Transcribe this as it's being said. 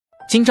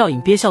金兆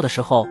尹憋笑的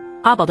时候，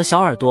阿宝的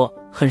小耳朵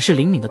很是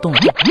灵敏的动了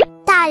动。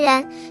大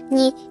人，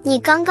你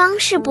刚刚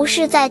是不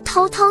是在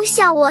偷偷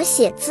笑我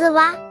写字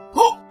哇？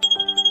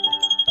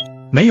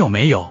没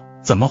有，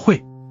怎么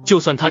会？就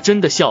算他真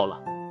的笑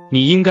了，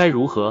你应该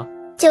如何？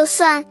就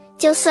算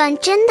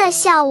真的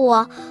笑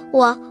我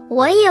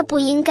也不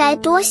应该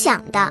多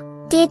想的。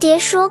爹爹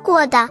说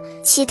过的，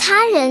其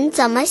他人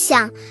怎么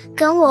想，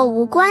跟我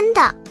无关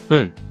的。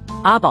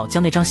阿宝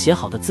将那张写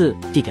好的字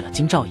递给了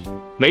金兆尹。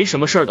没什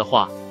么事儿的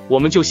话，我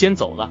们就先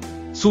走了。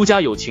苏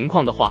家有情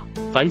况的话，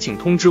烦请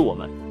通知我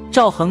们。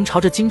赵恒朝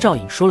着金兆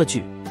尹说了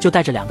句，就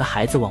带着2个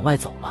孩子往外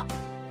走了。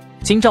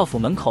金兆府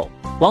门口，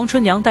王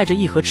春娘带着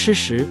一盒吃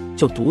食，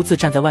就独自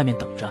站在外面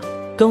等着。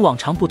跟往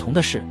常不同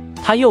的是，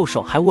她右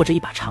手还握着一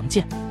把长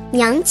剑。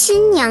娘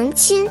亲，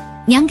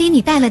娘给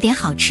你带了点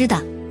好吃的。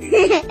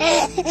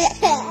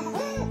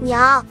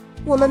娘，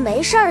我们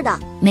没事儿的。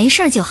没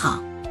事儿就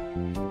好。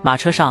马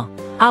车上，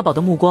阿宝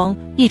的目光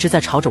一直在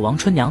朝着王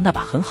春娘那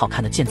把很好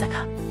看的剑在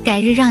看。改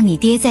日让你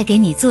爹再给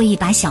你做一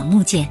把小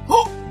木剑。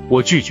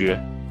我拒绝。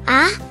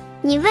啊？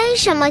你为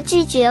什么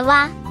拒绝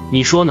哇？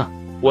你说呢？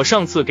我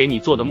上次给你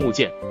做的木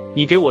剑，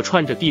你给我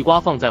串着地瓜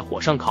放在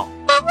火上烤。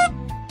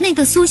那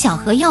个苏小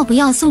河要不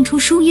要送出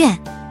书院？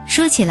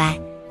说起来，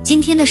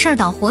今天的事儿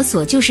导火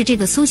索就是这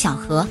个苏小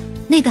河，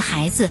那个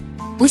孩子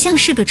不像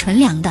是个纯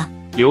良的。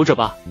留着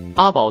吧，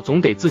阿宝总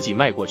得自己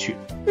迈过去。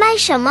卖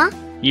什么？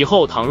以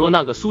后倘若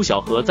那个苏小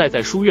河再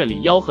在书院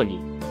里吆喝你，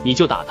你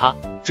就打他，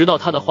直到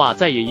他的话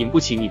再也引不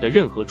起你的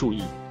任何注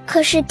意。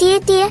可是爹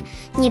爹，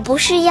你不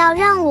是要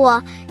让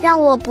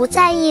我不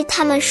在意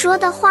他们说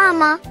的话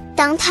吗？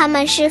当他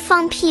们是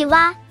放屁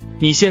哇？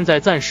你现在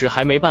暂时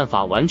还没办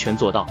法完全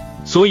做到，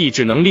所以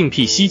只能另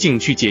辟蹊径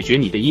去解决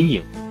你的阴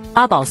影。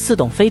阿宝似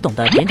懂非懂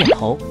的点点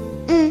头。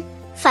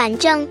反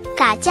正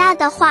嘎架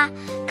的话，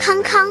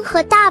康康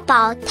和大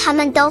宝他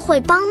们都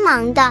会帮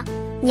忙的。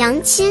娘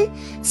亲，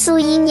苏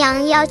姨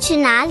娘要去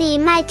哪里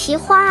卖蹄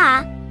花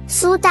啊？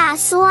苏大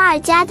苏二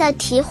家的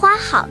蹄花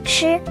好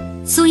吃。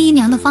苏姨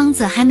娘的方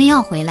子还没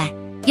要回来，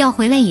要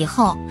回来以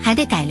后还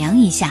得改良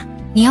一下。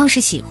你要是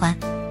喜欢，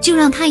就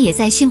让她也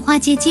在杏花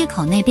街街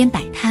口那边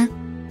摆摊。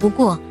不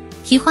过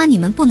蹄花你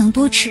们不能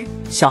多吃。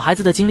小孩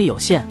子的精力有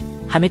限，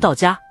还没到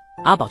家，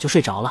阿宝就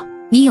睡着了。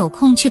你有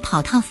空去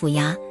跑趟府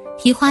衙，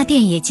蹄花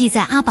店也记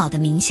在阿宝的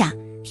名下。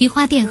蹄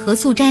花店和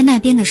素斋那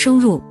边的收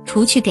入，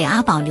除去给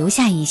阿宝留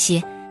下一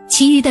些，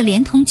其余的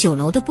连同酒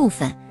楼的部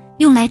分，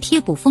用来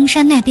贴补峰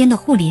山那边的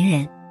护林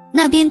人。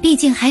那边毕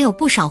竟还有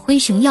不少灰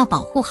熊要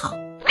保护好。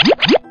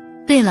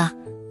对了，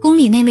宫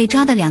里那位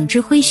抓的2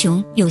只灰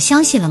熊有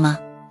消息了吗？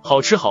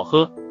好吃好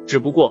喝，只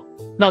不过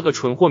那个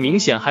蠢货明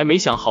显还没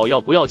想好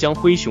要不要将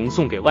灰熊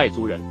送给外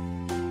族人。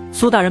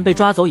苏大人被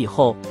抓走以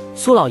后，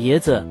苏老爷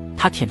子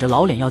他舔着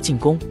老脸要进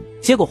宫，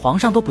结果皇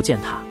上都不见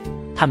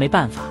他没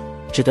办法，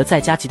只得在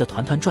家急得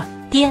团团转。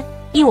爹，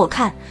依我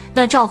看，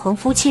那赵恒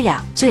夫妻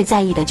俩最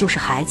在意的就是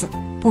孩子，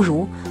不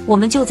如我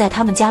们就在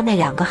他们家那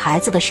2个孩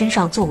子的身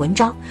上做文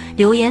章，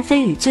流言蜚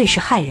语最是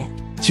害人。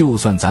就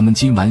算咱们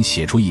今晚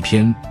写出一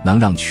篇能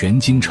让全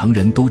京城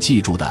人都记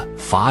住的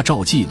伐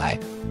赵记来，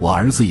我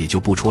儿子也就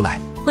不出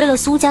来。为了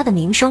苏家的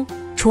名声，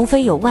除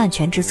非有万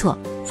全之策，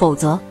否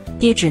则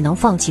爹只能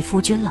放弃夫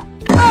君了。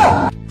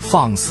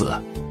放肆！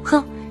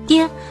哼，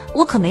爹，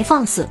我可没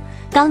放肆。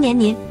当年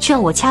您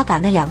劝我掐赶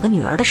那2个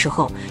女儿的时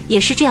候，也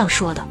是这样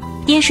说的。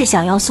爹是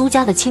想要苏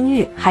家的清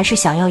誉，还是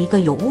想要一个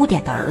有污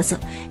点的儿子？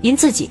您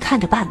自己看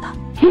着办吧。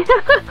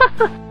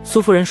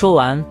苏夫人说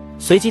完，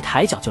随即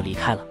抬脚就离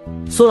开了。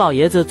苏老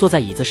爷子坐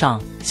在椅子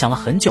上想了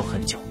很久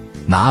很久，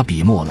拿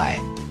笔墨来。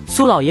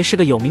苏老爷是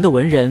个有名的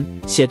文人，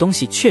写东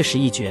西确实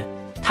一绝。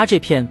他这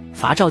篇《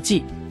伐赵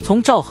记》，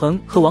从赵恒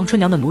和王春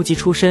娘的奴籍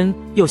出身，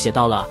又写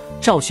到了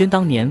赵宣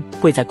当年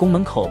跪在宫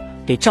门口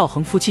给赵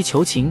恒夫妻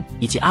求情，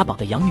以及阿宝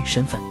的养女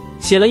身份，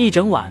写了一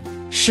整晚，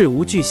事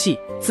无巨细，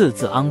字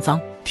字肮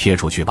脏。贴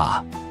出去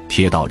吧，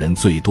贴到人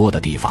最多的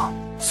地方。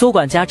苏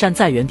管家站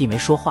在原地没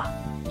说话，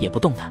也不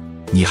动弹。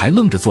你还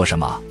愣着做什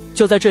么？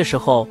就在这时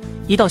候，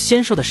一道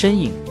纤瘦的身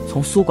影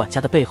从苏管家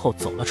的背后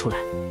走了出来。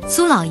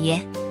苏老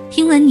爷，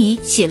听闻你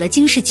写了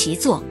惊世奇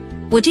作，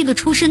我这个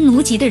出身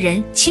奴籍的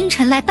人清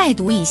晨来拜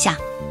读一下，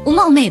不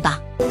冒昧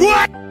吧？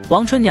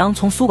王春娘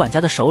从苏管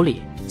家的手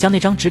里将那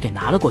张纸给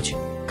拿了过去，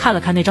看了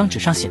看那张纸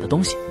上写的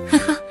东西。呵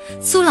呵，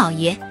苏老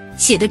爷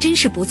写的真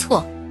是不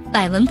错，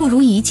百闻不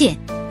如一见，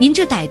您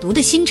这歹毒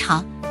的心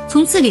肠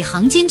从字里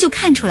行间就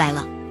看出来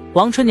了。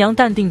王春娘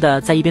淡定地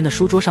在一边的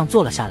书桌上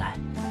坐了下来，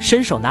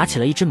伸手拿起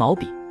了一支毛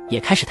笔，也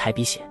开始抬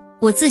笔写。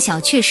我自小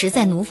确实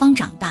在奴方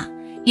长大，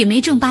也没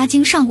正八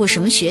经上过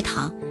什么学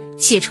堂，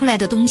写出来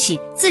的东西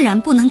自然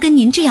不能跟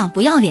您这样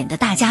不要脸的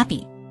大家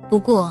比。不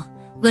过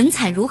文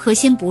采如何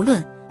先不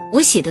论，我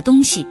写的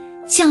东西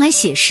向来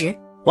写实。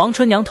王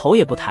春娘头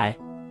也不抬，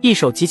一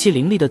手极其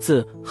凌厉的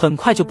字很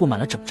快就布满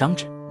了整张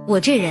纸。我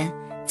这人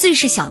最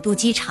是小肚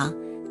鸡肠，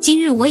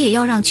今日我也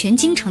要让全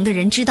京城的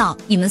人知道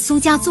你们苏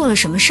家做了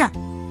什么事儿，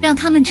让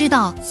他们知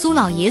道苏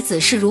老爷子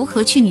是如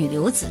何去女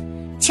流子，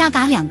掐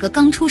打2个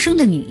刚出生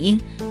的女婴，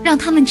让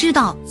他们知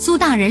道苏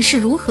大人是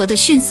如何的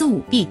徇私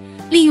舞弊，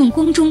利用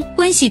宫中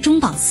关系中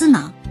饱私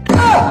囊。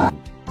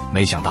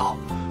没想到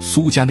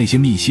苏家那些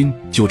秘辛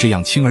就这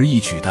样轻而易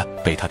举的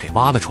被他给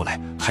挖了出来，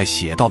还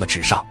写到了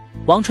纸上。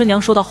王春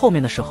娘说到后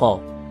面的时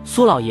候，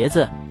苏老爷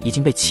子已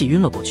经被气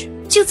晕了过去。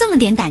就这么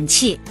点胆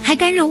气，还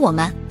敢惹我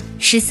们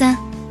？13，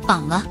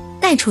绑了，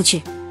带出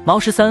去。毛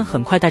13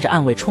很快带着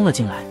暗卫冲了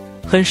进来，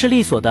很是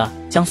利索的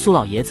将苏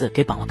老爷子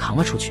给绑了扛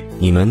了出去。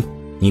你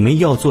们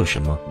要做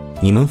什么？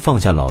你们放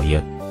下老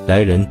爷，来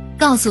人！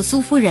告诉苏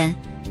夫人，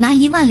拿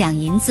1万两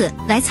银子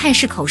来菜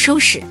市口收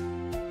拾。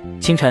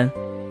清晨，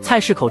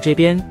菜市口这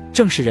边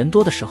正是人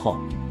多的时候，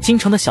京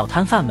城的小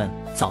摊贩们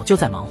早就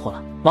在忙活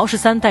了。毛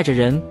13带着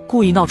人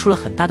故意闹出了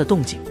很大的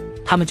动静，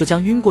他们就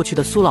将晕过去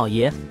的苏老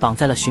爷绑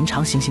在了寻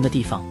常行刑的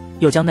地方，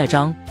又将那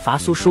张罚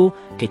苏书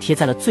给贴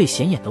在了最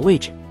显眼的位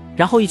置，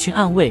然后一群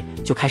暗卫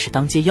就开始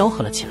当街吆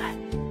喝了起来。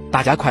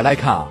大家快来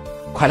看啊，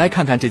快来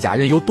看看这家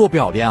人有多不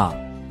要脸啊！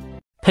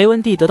裴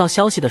文帝得到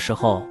消息的时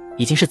候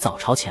已经是早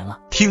朝前了。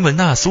听闻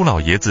那苏老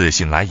爷子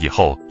醒来以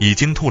后已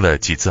经吐了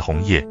几次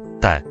红液，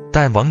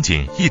但王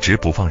瑾一直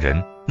不放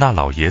人。那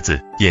老爷子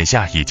眼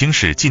下已经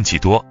是进气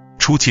多，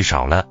出气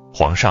少了。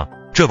皇上，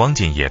这王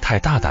瑾也太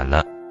大胆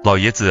了，老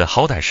爷子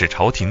好歹是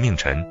朝廷命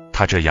臣，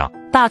他这样……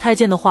大太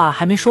监的话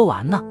还没说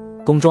完呢，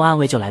宫中暗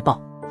卫就来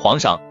报：皇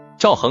上，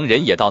赵恒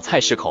人也到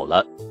菜市口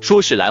了，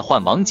说是来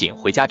唤王瑾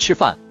回家吃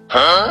饭。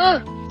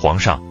皇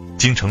上，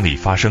京城里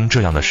发生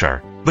这样的事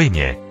儿，未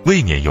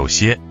免有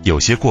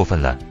些过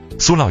分了。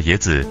苏老爷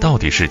子到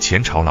底是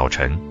前朝老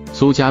臣，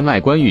苏家卖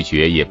官鬻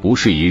爵也不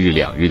是1日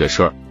2日的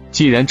事儿。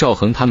既然赵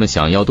恒他们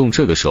想要动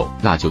这个手，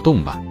那就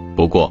动吧。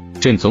不过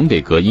朕总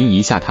得隔音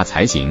一下他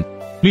才行，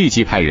立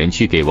即派人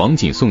去给王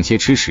瑾送些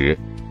吃食，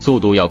速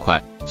度要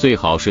快，最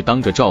好是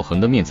当着赵恒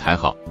的面才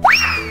好。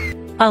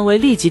暗卫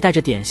立即带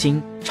着点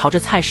心朝着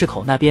菜市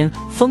口那边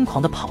疯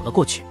狂地跑了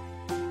过去。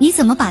你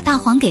怎么把大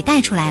黄给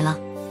带出来了？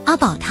阿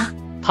宝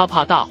他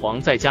怕大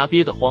黄在家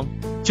憋得慌，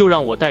就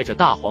让我带着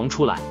大黄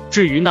出来。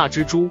至于那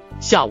只猪，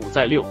下午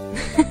再遛。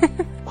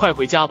快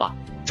回家吧，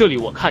这里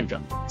我看着。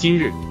今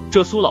日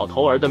这苏老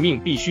头儿的命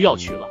必须要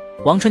取了。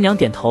王春娘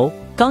点头，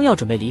刚要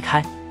准备离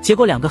开，结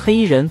果2个黑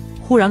衣人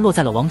忽然落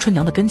在了王春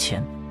娘的跟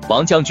前。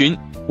王将军，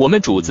我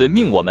们主子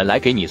命我们来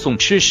给你送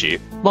吃食，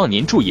望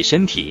您注意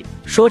身体。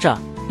说着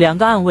，2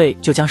个暗卫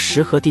就将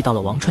食盒递到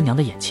了王春娘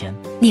的眼前。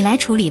你来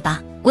处理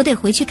吧，我得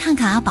回去看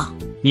看阿宝。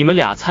你们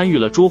俩参与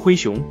了捉灰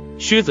熊，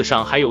靴子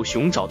上还有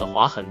熊爪的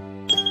划痕。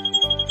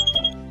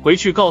回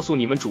去告诉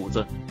你们主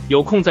子，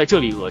有空在这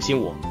里恶心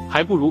我，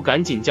还不如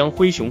赶紧将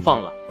灰熊放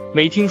了。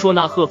没听说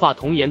那鹤发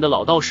童颜的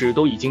老道士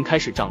都已经开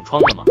始长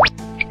疮了吗？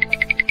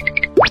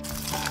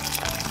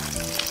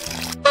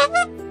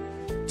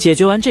解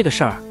决完这个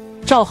事儿，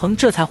赵恒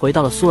这才回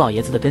到了苏老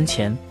爷子的跟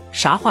前，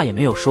啥话也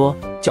没有说，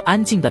就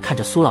安静地看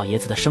着苏老爷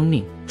子的生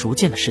命逐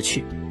渐的逝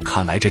去。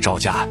看来这赵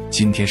家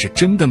今天是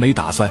真的没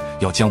打算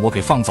要将我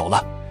给放走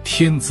了，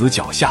天子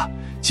脚下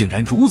竟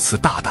然如此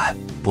大胆。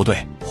不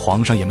对，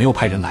皇上也没有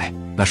派人来，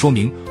那说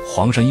明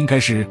皇上应该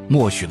是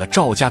默许了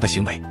赵家的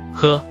行为。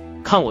呵，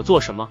看我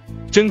做什么？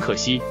真可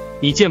惜，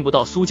你见不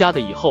到苏家的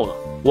以后了。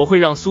我会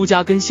让苏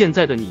家跟现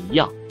在的你一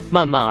样，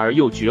慢慢而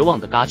又绝望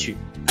的嘎去。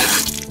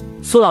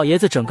苏老爷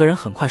子整个人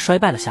很快衰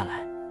败了下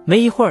来，没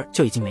一会儿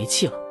就已经没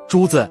气了。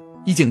珠子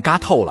已经嘎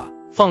透了，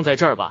放在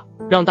这儿吧，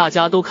让大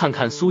家都看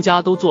看苏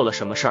家都做了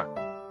什么事儿。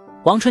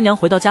王春娘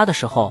回到家的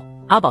时候，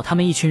阿宝他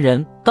们一群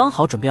人刚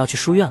好准备要去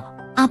书院了。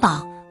阿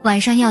宝，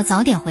晚上要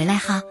早点回来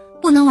哈，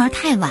不能玩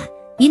太晚。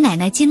你奶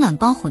奶今晚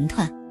包馄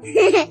饨。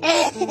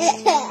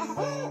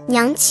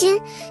娘亲，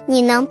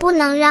你能不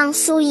能让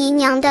苏姨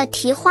娘的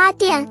提花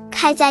店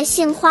开在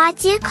杏花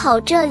街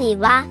口这里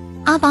哇？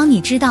阿宝，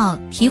你知道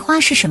提花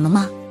是什么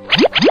吗？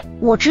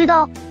我知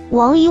道，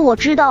王姨我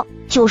知道，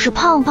就是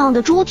胖胖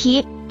的猪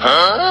蹄。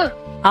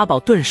阿宝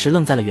顿时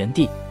愣在了原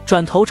地，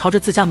转头朝着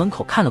自家门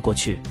口看了过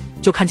去，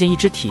就看见一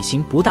只体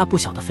型不大不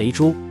小的肥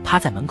猪趴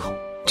在门口。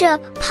这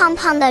胖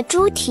胖的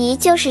猪蹄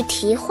就是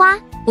蹄花？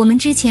我们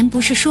之前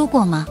不是说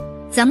过吗？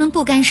咱们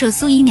不干涉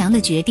苏姨娘的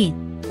决定，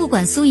不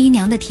管苏姨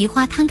娘的蹄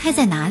花摊开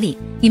在哪里，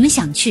你们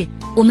想去，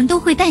我们都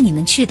会带你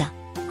们去的。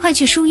快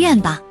去书院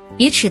吧，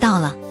别迟到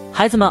了。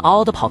孩子们嗷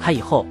嗷地跑开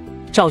以后，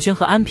赵轩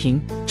和安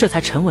平这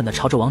才沉稳地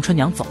朝着王春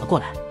娘走了过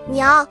来。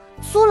娘，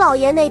苏老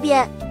爷那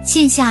边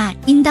现下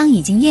应当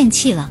已经咽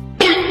气了，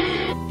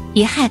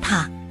别害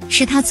怕，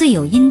是他罪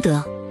有应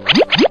得。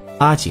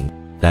阿锦，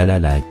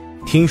来，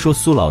听说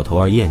苏老头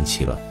儿咽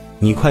气了，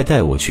你快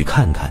带我去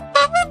看看。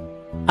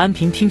安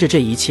平听着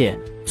这一切，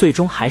最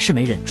终还是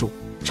没忍住，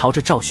朝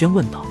着赵轩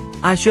问道：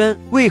阿轩，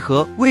为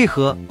何？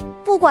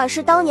不管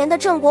是当年的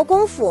镇国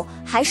公府，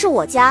还是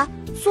我家，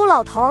苏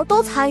老头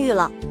都参与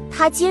了。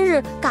他今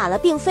日嘎了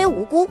并非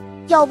无辜，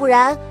要不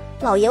然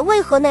老爷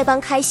为何那般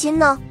开心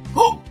呢？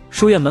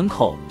书院门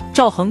口，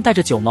赵恒带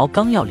着9毛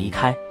刚要离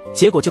开，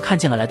结果就看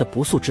见了来的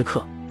不速之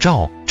客。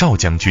赵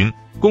将军，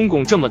公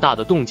公这么大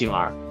的动静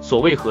儿，所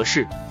谓何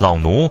事？老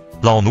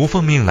奴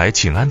奉命来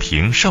请安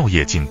平少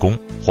爷进宫。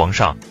皇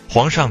上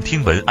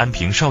听闻安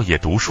平少爷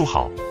读书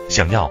好，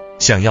想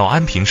要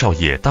安平少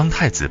爷当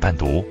太子伴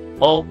读。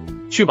哦，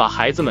去把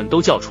孩子们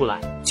都叫出来。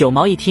九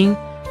毛一听，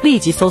立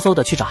即嗖嗖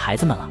的去找孩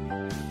子们了。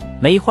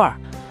没一会儿，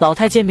老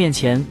太监面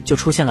前就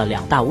出现了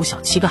2大5小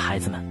7个孩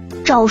子们。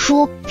赵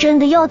叔真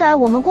的要带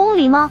我们宫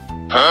里吗？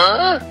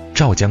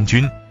赵将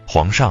军，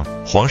皇上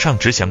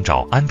只想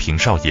找安平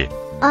少爷。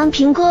安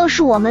平哥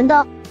是我们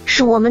的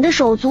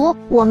手足，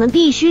我们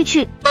必须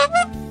去。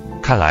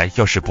看来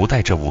要是不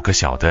带这5个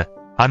小的，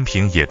安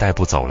平也带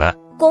不走了。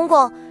公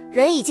公，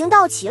人已经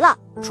到齐了，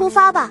出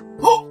发吧。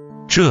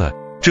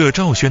这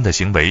赵轩的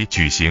行为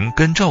举行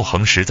跟赵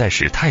恒实在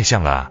是太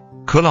像了啊！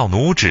可老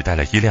奴只带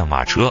了1辆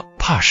马车，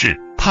怕是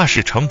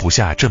盛不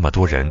下这么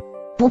多人。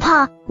不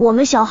怕，我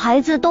们小孩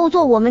子都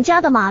坐我们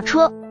家的马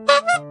车。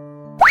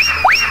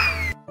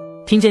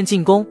听见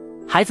进宫，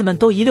孩子们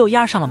都一溜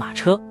烟上了马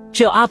车，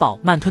只有阿宝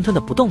慢吞吞的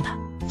不动弹。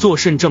做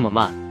甚这么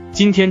慢？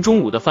今天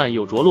中午的饭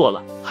又着落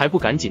了，还不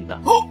赶紧的？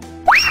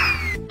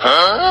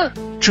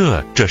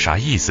这啥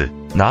意思？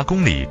拿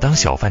宫里当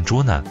小饭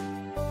桌呢？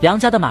梁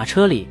家的马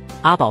车里，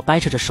阿宝掰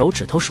扯着手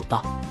指头数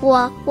道：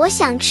我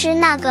想吃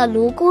那个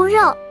泸骨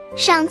肉，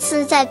上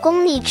次在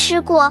宫里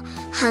吃过，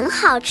很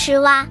好吃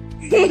哇。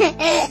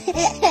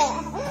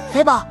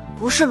肥宝，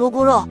不是泸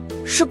骨肉，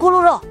是咕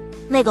噜肉，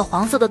那个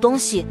黄色的东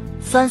西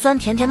酸酸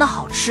甜甜的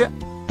好吃。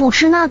不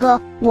吃那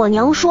个，我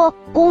娘说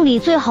宫里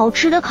最好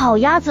吃的烤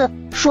鸭子，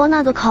说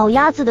那个烤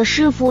鸭子的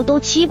师傅都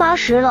70、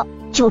80了，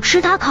就吃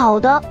他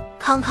烤的。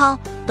康康，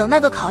等那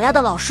个烤鸭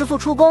的老师傅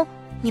出宫，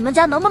你们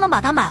家能不能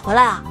把它买回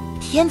来啊？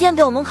天天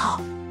给我们烤。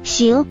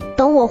行，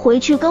等我回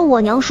去跟我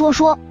娘说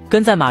说。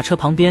跟在马车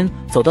旁边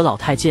走的老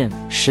太监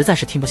实在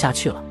是听不下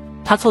去了，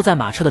他凑在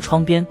马车的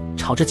窗边，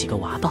朝着几个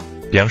娃道：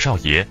梁少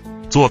爷，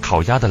做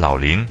烤鸭的老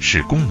林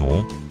是宫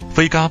奴，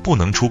非嘎不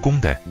能出宫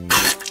的。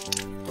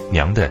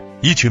娘的，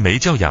一群没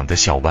教养的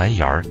小玩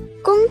意儿！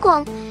公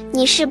公，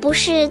你是不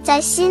是在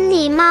心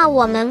里骂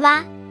我们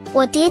哇？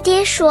我爹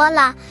爹说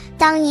了，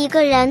当一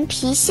个人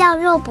皮笑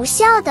肉不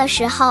笑的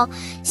时候，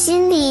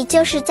心里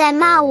就是在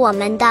骂我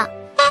们的。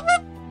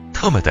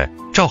特么的，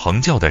赵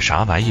恒叫的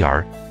啥玩意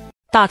儿？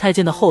大太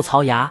监的后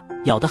槽牙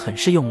咬得很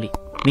是用力，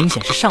明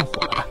显是上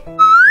火了的。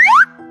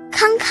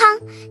康康，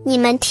你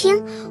们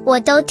听，我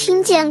都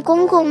听见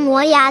公公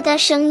磨牙的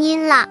声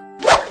音了。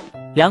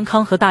梁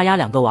康和大丫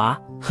2个娃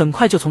很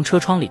快就从车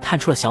窗里探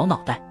出了小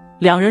脑袋，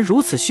两人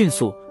如此迅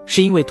速，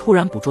是因为突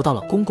然捕捉到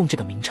了公公这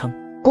个名称。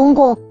公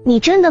公，你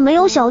真的没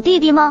有小弟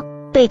弟吗？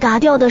被嘎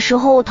掉的时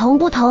候疼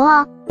不疼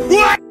啊？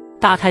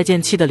大太监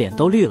气得脸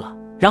都绿了，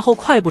然后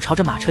快步朝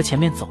着马车前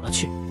面走了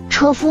去。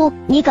车夫，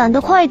你赶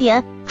得快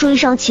点，追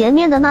上前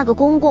面的那个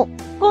公公。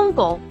公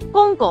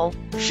公，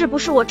是不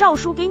是我赵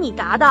叔给你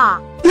嘎的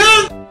啊？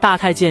大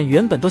太监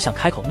原本都想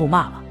开口怒骂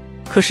了，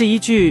可是一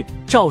句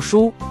赵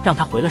叔让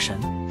他回了神。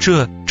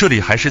这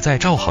里还是在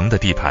赵恒的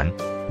地盘，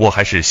我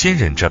还是先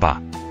忍着吧。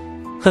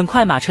很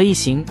快马车一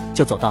行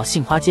就走到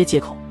杏花街街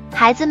口。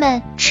孩子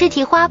们吃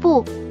蹄花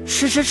不？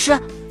吃，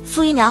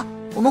苏姨娘，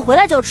我们回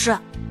来就吃。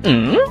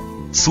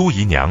苏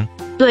姨娘？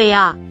对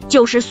呀，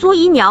就是苏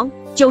姨娘，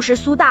就是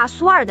苏大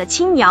苏二的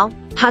亲娘，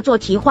她做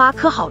蹄花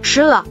可好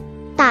吃了。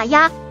大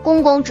丫，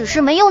公公只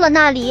是没有了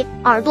那里，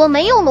耳朵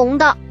没有聋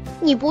的，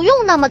你不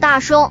用那么大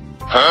声。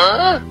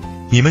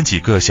你们几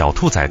个小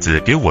兔崽子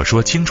给我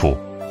说清楚，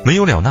没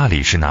有了那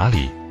里是哪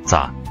里？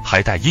咋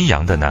还带阴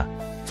阳的呢？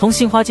从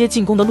杏花街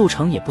进宫的路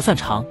程也不算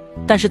长，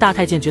但是大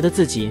太监觉得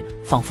自己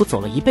仿佛走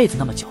了一辈子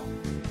那么久。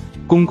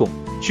公公，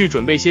去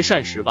准备些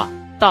膳食吧，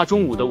大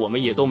中午的我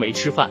们也都没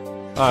吃饭。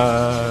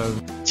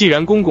既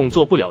然公公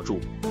做不了主，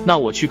那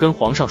我去跟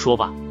皇上说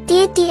吧。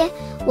爹爹，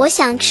我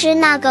想吃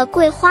那个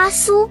桂花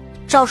酥。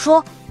赵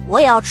叔，我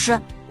也要吃。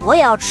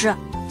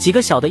几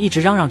个小的一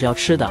直嚷嚷着要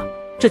吃的，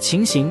这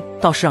情形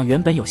倒是让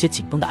原本有些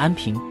紧绷的安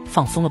平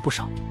放松了不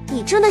少。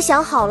你真的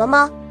想好了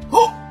吗？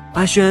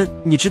阿轩，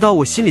你知道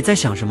我心里在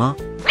想什么？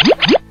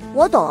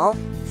我懂，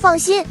放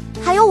心，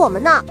还有我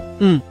们呢。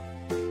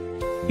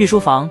御书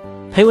房，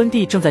裴文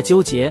帝正在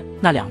纠结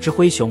那2只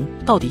灰熊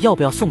到底要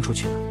不要送出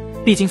去呢。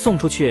毕竟送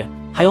出去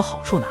还有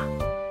好处拿，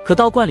可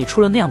道观里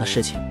出了那样的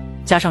事情，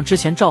加上之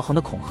前赵恒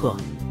的恐吓，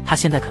他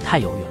现在可太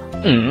犹豫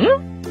了。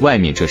外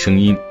面这声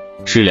音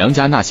是梁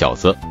家那小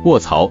子，卧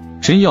槽，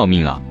真要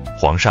命啊！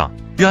皇上，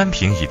岳安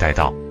平已带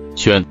到。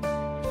圈，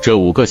这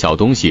5个小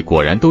东西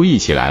果然都一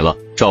起来了。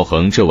赵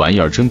恒这玩意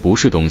儿真不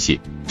是东西。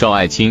赵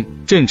爱卿，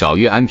朕找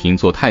岳安平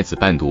做太子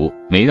伴读，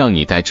没让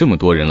你带这么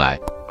多人来。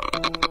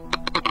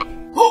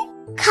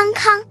康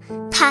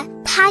康，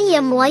他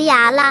也磨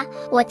牙了，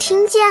我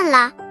听见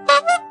了。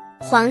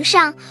皇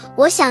上，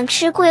我想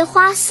吃桂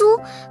花酥，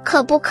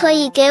可不可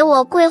以给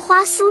我桂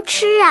花酥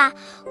吃啊？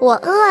我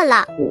饿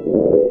了。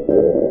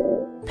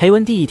裴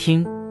文帝一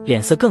听，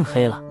脸色更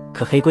黑了，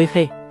可黑归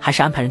黑，还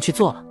是安排人去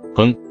做了。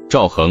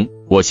赵恒，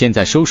我现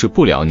在收拾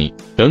不了你，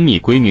等你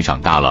闺女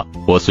长大了，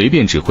我随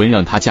便指婚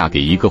让她嫁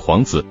给一个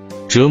皇子，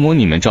折磨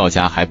你们赵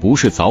家还不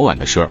是早晚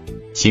的事儿。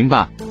行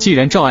吧，既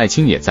然赵爱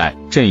卿也在，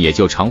朕也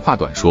就长话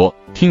短说。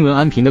听闻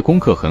安平的功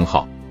课很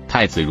好，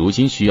太子如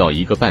今需要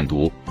一个伴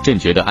读，朕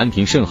觉得安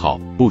平甚好，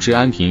不知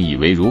安平以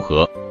为如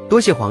何？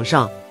多谢皇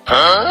上。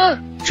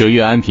这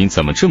岳安平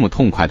怎么这么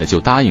痛快的就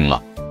答应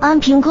了？安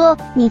平哥，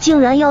你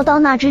竟然要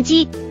当那只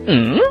鸡？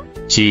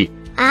鸡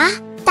啊，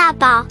大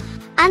宝，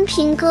安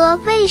平哥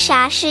为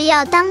啥是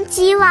要当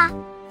鸡哇？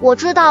我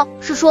知道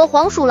是说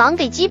黄鼠狼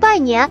给鸡拜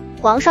年，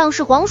皇上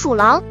是黄鼠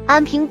狼，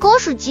安平哥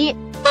是鸡。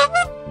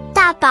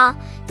大宝，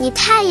你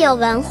太有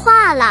文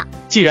化了。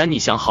既然你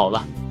想好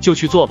了，就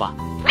去做吧。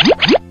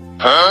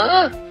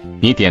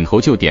你点头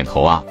就点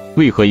头啊，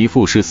为何一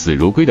副视死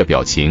如归的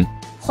表情？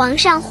皇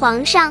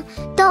上，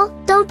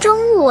都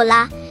中午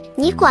了，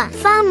你管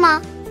饭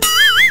吗？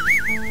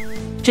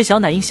这小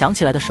奶音响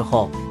起来的时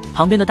候，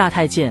旁边的大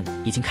太监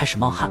已经开始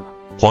冒汗了。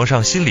皇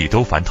上心里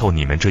都烦透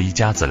你们这一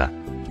家子了，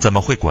怎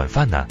么会管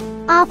饭呢？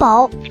阿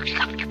宝，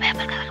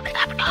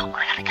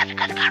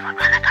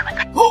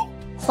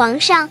皇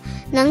上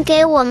能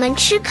给我们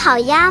吃烤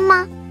鸭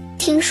吗？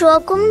听说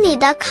宫里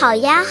的烤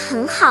鸭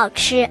很好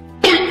吃。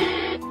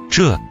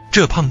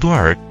这胖墩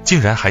儿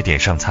竟然还点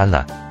上餐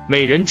了，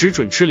每人只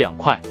准吃2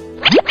块。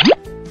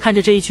看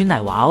着这一群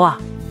奶娃娃，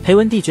裴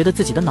文帝觉得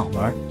自己的脑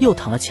门又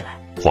疼了起来。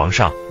皇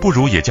上，不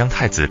如也将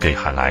太子给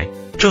喊来，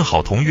正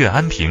好同岳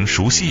安平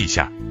熟悉一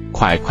下。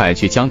快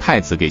去将太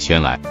子给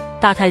宣来。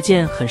大太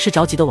监很是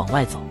着急地往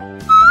外走。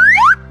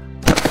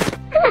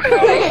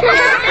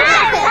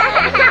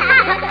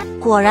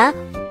果然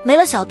没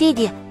了小弟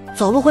弟，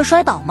走路会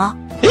摔倒吗？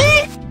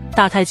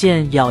大太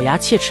监咬牙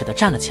切齿地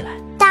站了起来。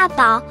大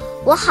宝，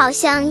我好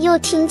像又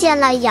听见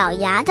了咬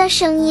牙的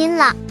声音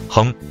了。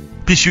哼，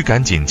必须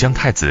赶紧将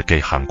太子给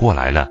喊过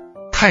来了。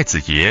太子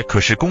爷可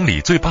是宫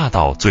里最霸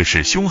道、最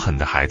是凶狠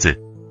的孩子，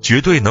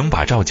绝对能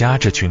把赵家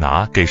这群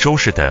伢给收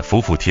拾得服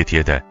服帖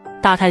帖的。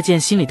大太监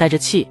心里带着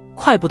气，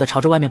快步地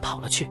朝着外面跑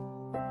了去。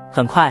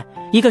很快，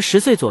一个10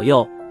岁左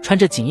右、穿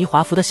着锦衣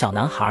华服的小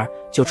男孩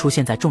就出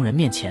现在众人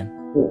面前。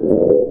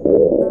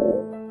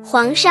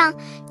皇上，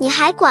你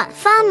还管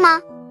饭吗？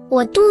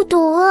我肚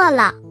饿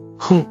了。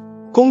哼，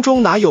宫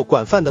中哪有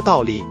管饭的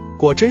道理？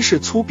果真是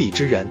粗鄙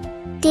之人。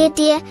爹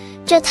爹，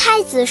这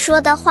太子说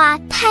的话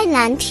太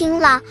难听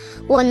了，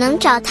我能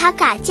找他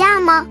打架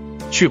吗？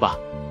去吧，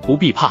不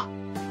必怕。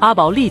阿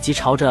宝立即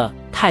朝着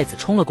太子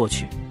冲了过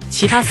去，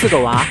其他4个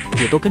娃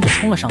也都跟着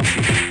冲了上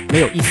去，没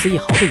有一丝一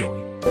毫的犹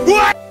豫。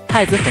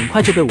太子很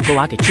快就被5个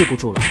娃给制服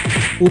住了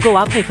，5个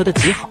娃配合得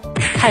极好，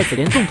太子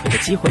连动腿的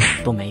机会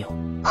都没有。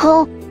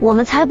哼，我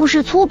们才不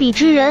是粗鄙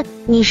之人，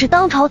你是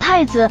当朝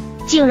太子，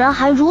竟然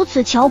还如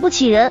此瞧不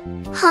起人。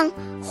哼，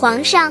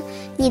皇上，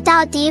你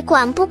到底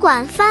管不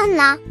管饭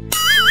呢？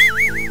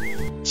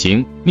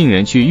行，命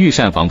人去御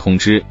膳房通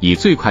知，以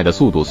最快的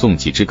速度送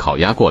几只烤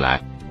鸭过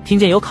来。听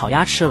见有烤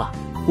鸭吃了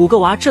，5个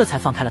娃这才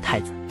放开了太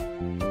子。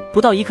不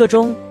到1刻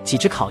钟，几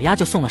只烤鸭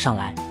就送了上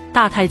来。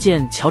大太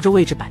监瞧着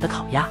位置摆的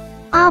烤鸭，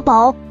阿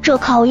宝，这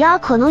烤鸭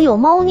可能有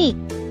猫腻，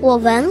我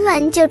闻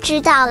闻就知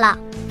道了。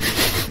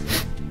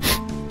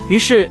于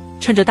是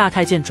趁着大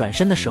太监转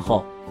身的时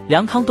候，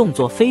梁康动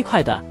作飞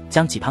快地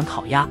将几盘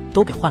烤鸭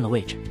都给换了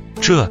位置。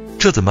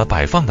这怎么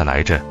摆放的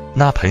来着？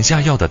那盆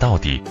下药的到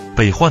底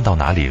被换到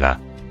哪里了？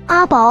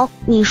阿宝，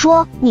你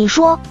说，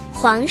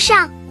皇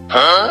上，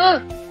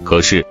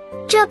可是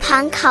这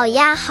盘烤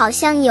鸭好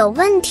像有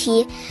问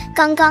题，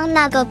刚刚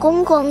那个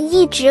公公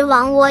一直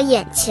往我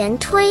眼前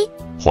推。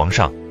皇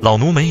上，老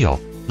奴没有，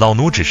老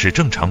奴只是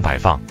正常摆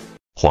放。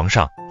皇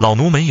上，老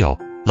奴没有，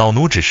老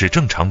奴只是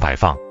正常摆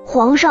放。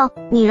皇上，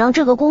你让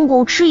这个公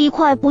公吃1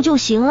块不就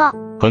行了？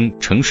哼，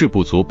成事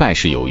不足败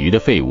事有余的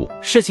废物。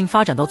事情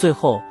发展到最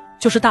后，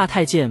就是大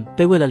太监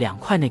被喂了2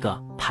块那个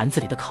盘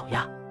子里的烤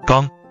鸭。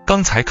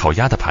刚才烤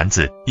鸭的盘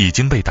子已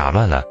经被打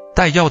乱了，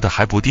带药的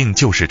还不定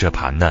就是这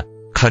盘呢，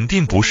肯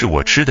定不是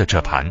我吃的这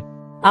盘。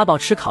阿宝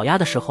吃烤鸭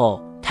的时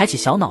候，抬起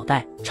小脑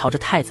袋朝着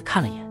太子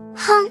看了眼。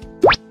哼，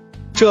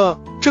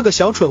这个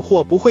小蠢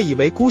货不会以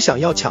为姑想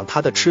要抢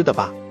他的吃的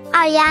吧？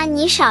二丫，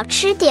你少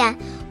吃点，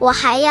我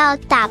还要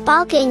打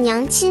包给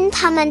娘亲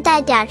他们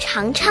带点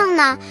尝尝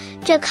呢。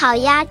这烤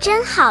鸭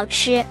真好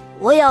吃，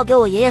我也要给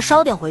我爷爷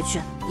捎点回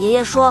去。爷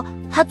爷说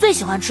他最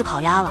喜欢吃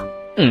烤鸭了。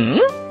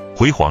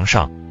回皇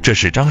上，这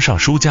是张尚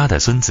书家的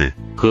孙子。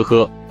呵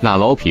呵，那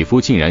老匹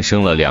夫竟然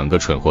生了2个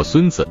蠢货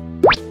孙子。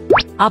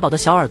阿宝的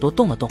小耳朵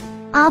动了动。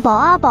阿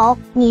宝，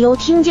你又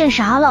听见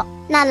啥了？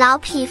那老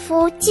匹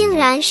夫竟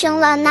然生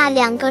了那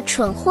2个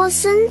蠢货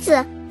孙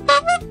子。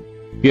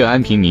岳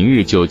安平明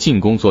日就进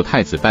宫做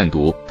太子伴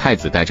读，太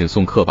子带朕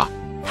送客吧。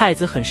太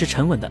子很是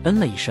沉稳地嗯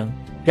了一声，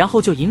然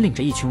后就引领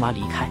着一群娃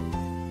离开。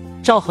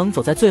赵恒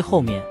走在最后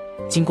面，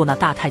经过那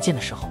大太监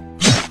的时候，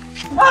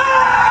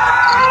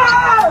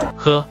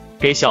呵，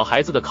给小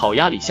孩子的烤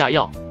鸭里下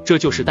药，这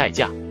就是代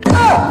价。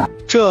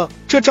这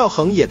赵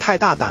恒也太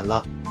大胆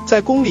了，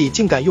在宫里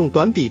竟敢用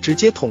短笔直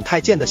接捅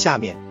太监的下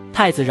面。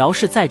太子饶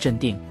是再镇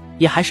定，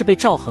也还是被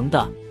赵恒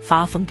的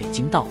发疯给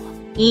惊到了。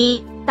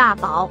大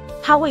宝，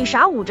他为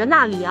啥捂着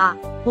那里啊？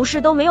不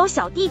是都没有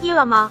小弟弟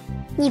了吗？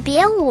你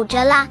别捂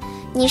着啦，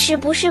你是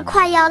不是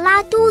快要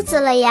拉肚子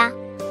了呀？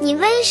你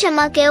为什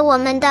么给我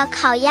们的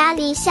烤鸭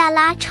里下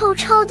拉臭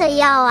臭的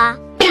药啊？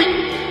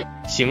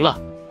行了，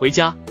回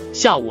家，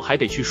下午还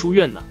得去书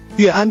院呢。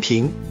岳安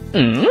平，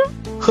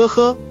呵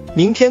呵，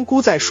明天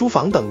姑在书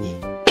房等你。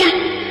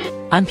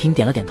安平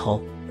点了点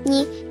头。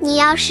你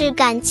要是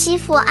敢欺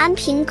负安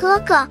平哥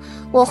哥，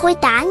我会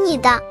打你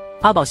的。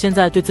阿宝现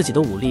在对自己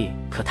的武力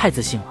可太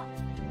自信了。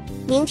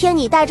明天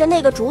你带着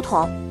那个竹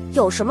筒，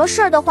有什么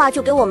事儿的话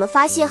就给我们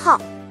发信号。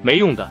没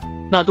用的，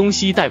那东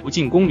西带不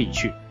进宫里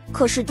去。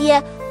可是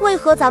爹，为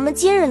何咱们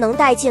今日能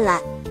带进来？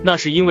那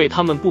是因为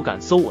他们不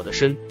敢搜我的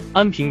身，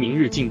安平明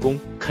日进宫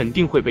肯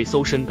定会被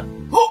搜身的。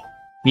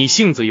你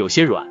性子有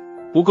些软，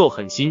不够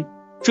狠心，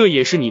这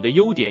也是你的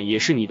优点，也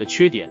是你的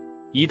缺点。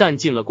一旦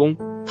进了宫，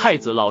太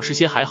子老实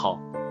些还好，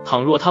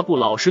倘若他不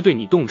老实对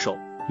你动手，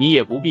你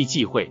也不必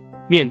忌讳。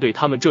面对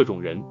他们这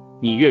种人，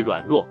你越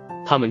软弱，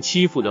他们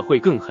欺负的会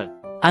更狠。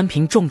安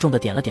平重重的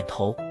点了点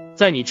头。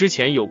在你之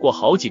前有过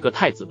好几个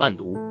太子伴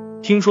读，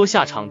听说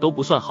下场都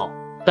不算好，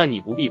但你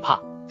不必怕，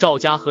赵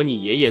家和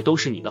你爷爷都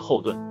是你的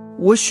后盾。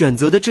我选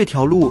择的这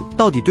条路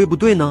到底对不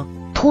对呢？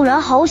突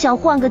然好想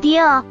换个爹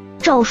啊，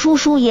赵叔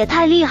叔也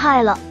太厉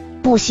害了。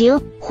不行，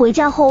回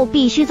家后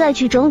必须再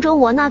去整整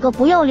我那个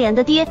不要脸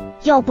的爹，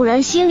要不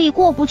然心里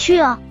过不去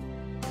啊。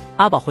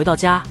阿宝回到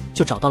家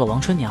就找到了王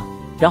春娘，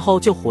然后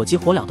就火急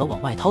火燎地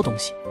往外掏东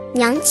西。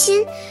娘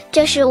亲，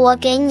这是我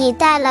给你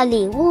带了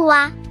礼物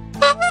啊。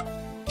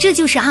这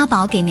就是阿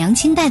宝给娘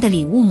亲带的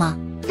礼物吗？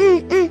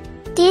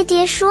爹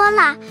爹说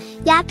了，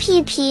鸭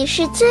屁屁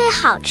是最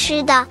好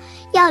吃的，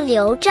要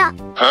留着。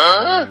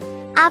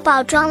阿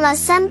宝装了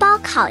3包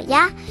烤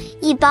鸭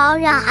，1包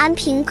让安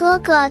平哥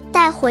哥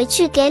带回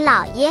去给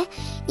姥爷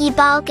，1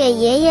包给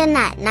爷爷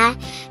奶奶。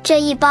这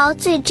1包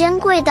最珍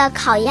贵的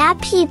烤鸭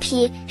屁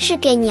屁是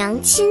给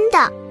娘亲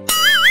的。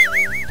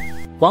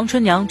王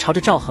春娘朝着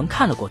赵恒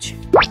看了过去。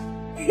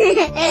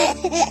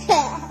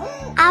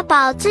阿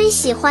宝最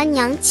喜欢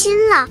娘亲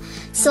了，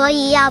所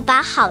以要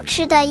把好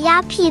吃的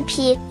鸭屁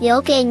屁留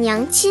给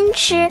娘亲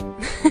吃。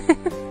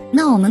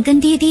那我们跟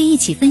爹爹一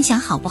起分享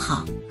好不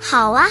好？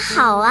好啊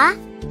好啊。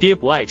爹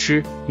不爱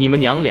吃，你们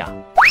娘俩。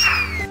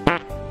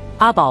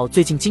阿宝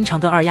最近经常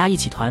跟二丫一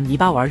起团泥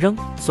巴玩扔，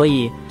所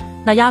以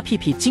那鸭屁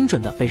屁精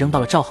准的被扔到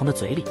了赵恒的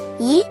嘴里。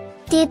咦，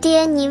爹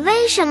爹你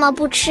为什么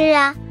不吃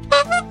啊？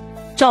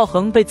赵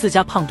恒被自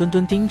家胖墩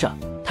墩盯着，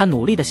他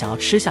努力的想要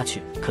吃下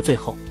去，可最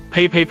后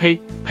呸呸呸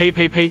呸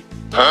呸呸！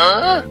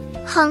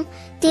哼，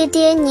爹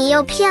爹你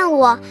又骗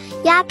我，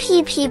鸭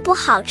屁屁不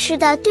好吃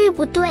的，对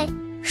不对？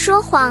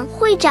说谎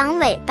会长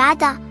尾巴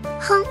的，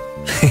哼！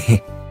嘿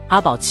嘿，阿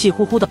宝气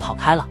呼呼的跑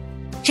开了。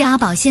这阿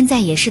宝现在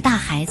也是大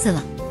孩子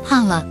了，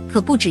胖了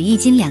可不止1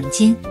斤2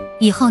斤，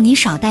以后你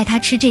少带他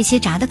吃这些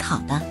炸的烤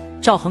的。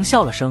赵恒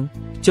笑了声，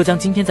就将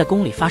今天在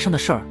宫里发生的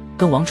事儿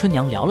跟王春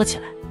娘聊了起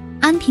来。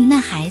安平那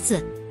孩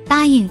子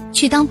答应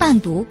去当伴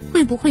读，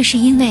会不会是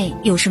因为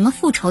有什么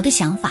复仇的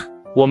想法？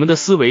我们的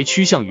思维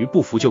趋向于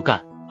不服就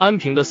干，安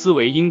平的思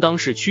维应当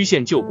是曲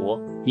线救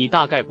国。你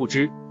大概不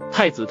知，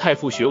太子太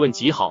傅学问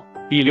极好，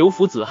比刘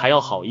福子还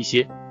要好一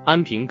些。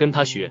安平跟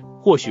他学，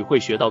或许会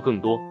学到更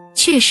多。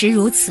确实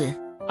如此。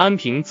安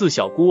平自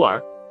小孤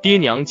儿，爹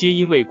娘皆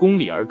因为宫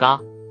里而嘎，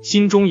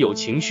心中有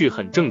情绪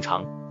很正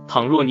常。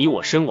倘若你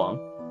我身亡，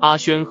阿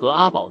轩和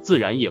阿宝自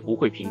然也不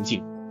会平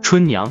静。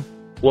春娘，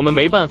我们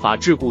没办法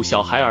桎梏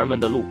小孩儿们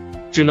的路，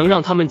只能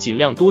让他们尽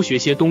量多学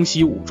些东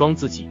西，武装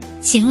自己。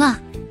行了，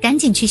赶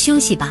紧去休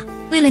息吧，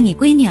为了你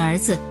闺女儿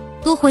子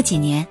多活几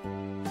年。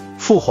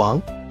父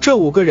皇，这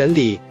5个人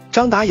里，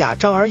张达雅、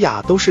张尔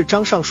雅都是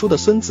张尚书的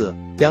孙子，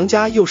梁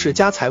家又是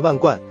家财万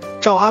贯，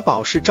赵阿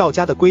宝是赵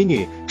家的闺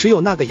女，只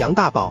有那个杨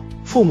大宝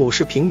父母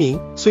是平民，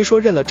虽说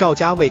认了赵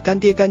家为干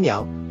爹干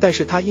娘，但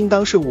是他应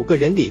当是5个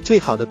人里最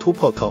好的突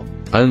破口。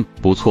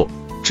不错，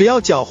只要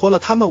搅和了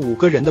他们5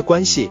个人的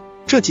关系，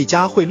这几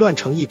家会乱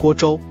成一锅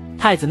粥。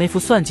太子那副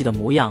算计的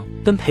模样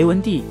跟裴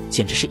文帝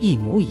简直是一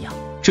模一样。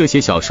这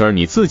些小事儿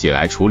你自己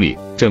来处理，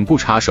朕不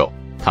插手。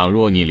倘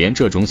若你连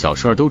这种小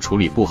事儿都处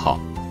理不好，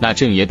那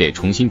朕也得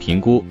重新评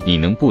估你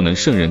能不能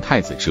胜任太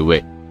子之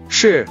位。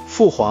是，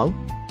父皇。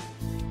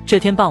这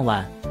天傍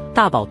晚，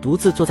大宝独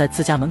自坐在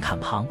自家门槛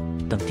旁，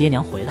等爹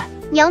娘回来。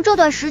娘这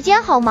段时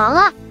间好忙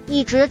啊，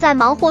一直在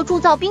忙活铸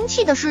造兵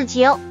器的事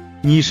情。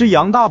你是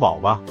杨大宝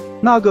吧？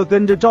那个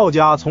跟着赵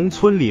家从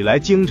村里来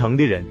京城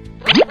的人。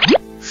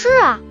是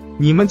啊。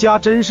你们家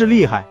真是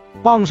厉害，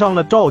傍上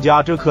了赵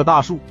家这棵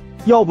大树，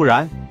要不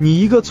然你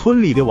一个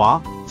村里的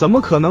娃怎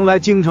么可能来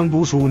京城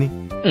读书呢？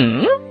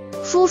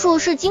叔叔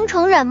是京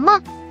城人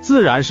吗？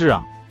自然是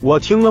啊，我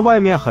听了外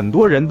面很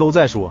多人都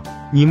在说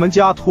你们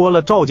家托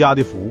了赵家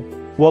的福，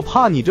我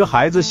怕你这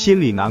孩子心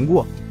里难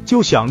过，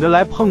就想着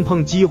来碰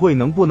碰机会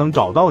能不能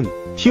找到你。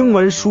听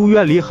闻书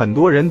院里很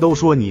多人都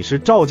说你是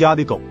赵家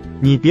的狗，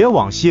你别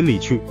往心里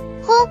去。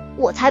哼，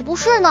我才不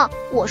是呢，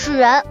我是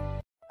人。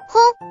哼，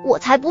我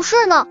才不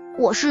是呢，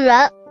我是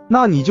人。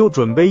那你就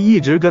准备一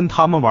直跟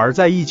他们玩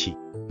在一起。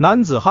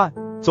男子汉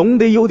总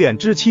得有点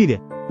志气的，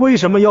为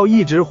什么要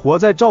一直活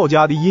在赵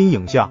家的阴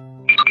影下？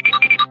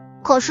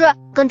可是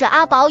跟着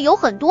阿宝有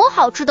很多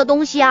好吃的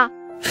东西啊。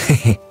嘿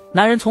嘿，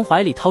男人从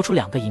怀里掏出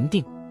2个银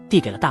锭，递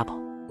给了大宝。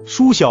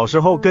叔小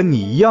时候跟你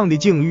一样的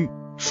境遇，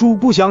叔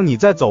不想你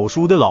再走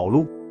叔的老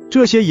路，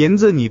这些银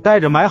子你带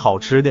着买好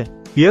吃的，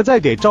别再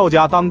给赵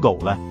家当狗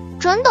了。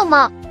真的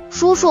吗？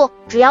叔叔，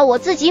只要我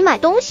自己买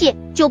东西，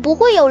就不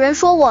会有人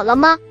说我了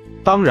吗？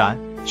当然，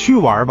去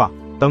玩吧，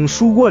等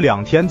输过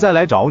2天再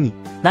来找你。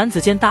男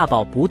子见大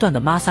宝不断地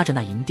摩挲着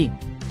那银锭，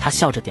他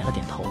笑着点了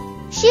点头。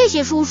谢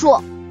谢叔叔。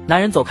男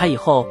人走开以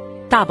后，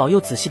大宝又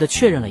仔细地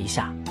确认了一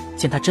下，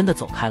见他真的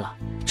走开了，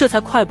这才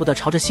快步地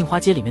朝着杏花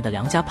街里面的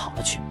梁家跑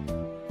了去。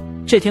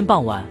这天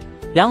傍晚，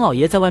梁老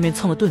爷在外面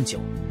蹭了顿酒，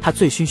他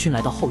醉醺醺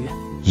来到后院。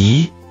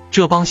咦，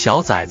这帮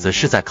小崽子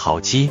是在烤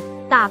鸡？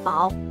大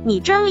宝，你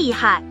真厉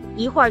害，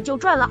一会儿就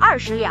赚了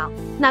20两。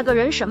那个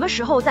人什么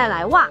时候再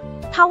来哇？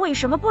他为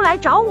什么不来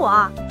找我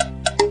啊？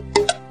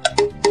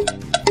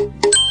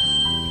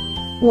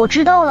我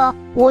知道了，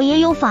我也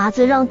有法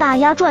子让大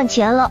丫赚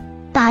钱了。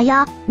大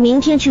丫，明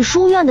天去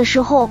书院的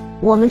时候，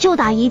我们就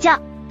打一架，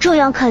这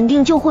样肯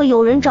定就会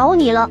有人找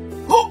你了。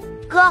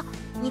哥，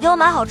你给我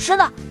买好吃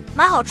的，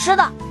买好吃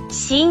的。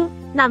行，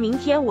那明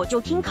天我就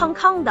听康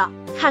康的，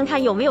看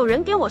看有没有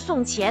人给我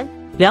送钱。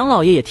梁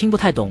老爷也听不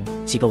太懂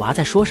几个娃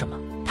在说什么，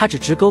他只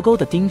直勾勾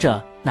地盯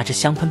着那只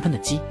香喷喷的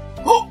鸡。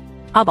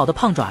阿宝的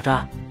胖爪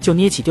爪就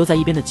捏起丢在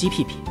一边的鸡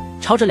屁屁，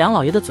朝着梁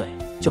老爷的嘴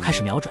就开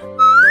始瞄准。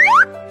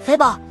肥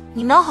宝，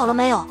你瞄好了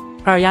没有？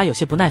二丫有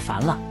些不耐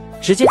烦了，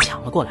直接抢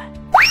了过来。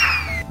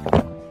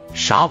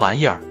啥玩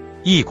意儿，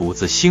一股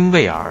子腥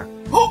味儿。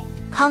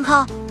康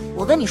康，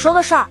我跟你说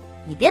个事儿，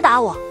你别打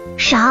我。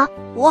啥？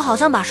我好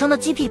像把生的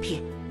鸡屁屁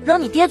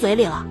扔你爹嘴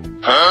里了。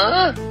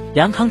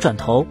梁康转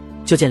头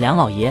就见梁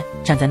老爷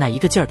站在那一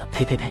个劲儿的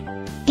呸呸呸。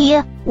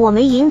爹，我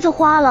没银子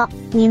花了，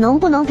你能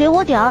不能给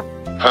我点儿？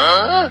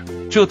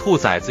这兔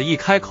崽子一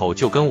开口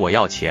就跟我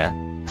要钱，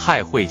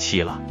太晦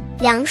气了。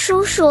梁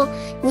叔叔，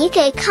你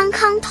给康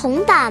康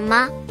铜板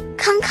吗？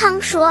康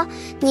康说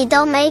你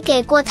都没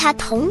给过他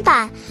铜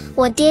板，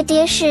我爹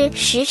爹是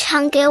时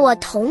常给我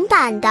铜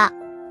板的。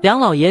梁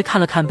老爷看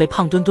了看被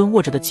胖墩墩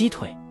握着的鸡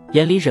腿，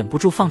眼里忍不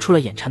住放出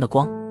了眼馋的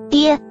光。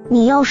爹，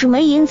你要是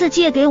没银子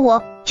借给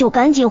我，就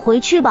赶紧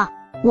回去吧，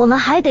我们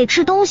还得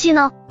吃东西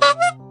呢。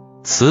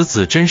此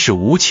子真是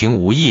无情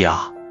无义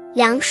啊。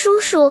梁叔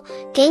叔，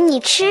给你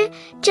吃，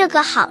这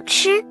个好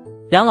吃。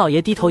梁老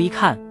爷低头一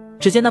看，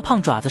只见那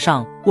胖爪子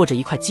上握着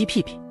一块鸡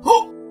屁屁。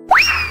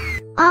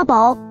阿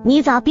宝，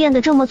你咋变得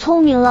这么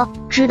聪明了，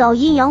知道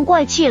阴阳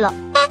怪气了？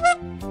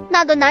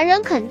那个男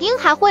人肯定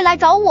还会来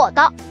找我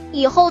的，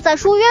以后在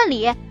书院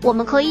里，我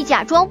们可以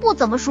假装不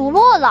怎么熟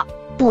络了。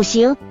不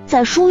行，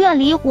在书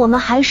院里我们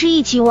还是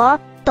一起玩，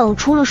等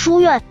出了书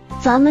院，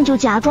咱们就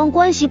假装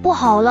关系不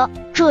好了，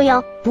这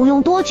样不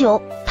用多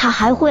久，他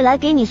还会来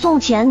给你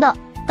送钱的。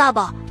大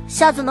宝，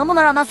下次能不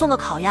能让他送个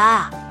烤鸭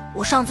啊？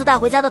我上次带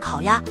回家的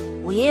烤鸭，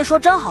我爷爷说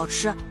真好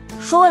吃，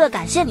说为了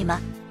感谢你们，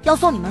要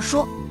送你们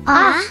书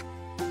啊！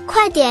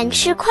快点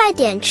吃，快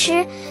点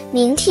吃，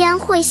明天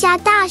会下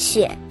大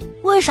雪。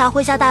为啥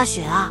会下大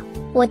雪啊？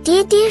我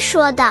爹爹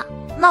说的。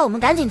那我们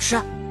赶紧吃。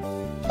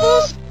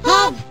Fish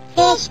head,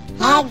 fish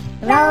head,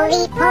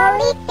 roly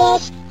poly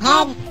fish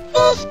head,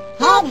 fish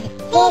head,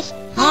 fish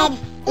head,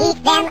 eat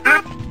them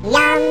up,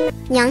 yum。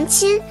娘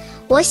亲，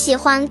我喜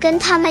欢跟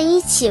他们一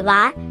起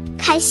玩，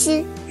开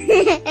心。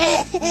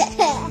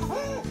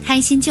开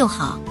心就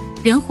好，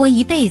人活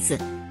一辈子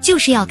就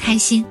是要开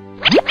心。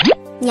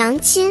娘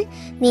亲，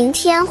明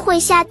天会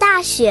下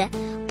大雪，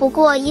不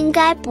过应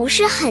该不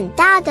是很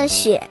大的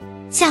雪。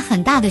下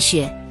很大的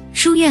雪，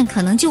书院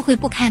可能就会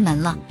不开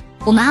门了。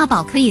我们阿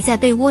宝可以在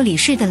被窝里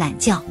睡个懒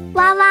觉。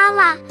哇哇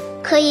哇，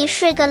可以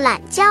睡个懒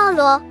觉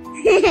咯。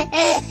Fish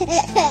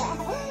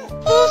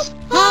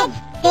head,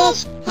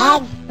 fish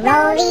head,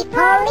 roly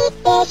poly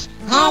fish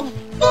head,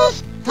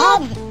 fish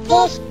head,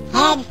 fish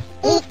head,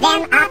 eat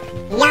them up,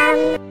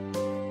 yum。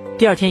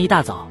第二天一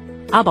大早，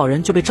阿宝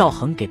人就被赵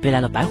恒给背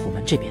来了白虎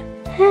门这边。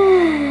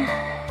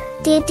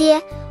爹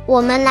爹，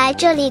我们来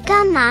这里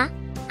干嘛？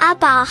阿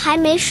宝还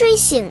没睡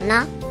醒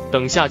呢。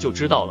等下就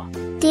知道了。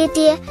爹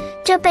爹，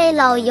这背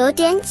篓有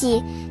点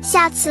挤，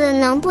下次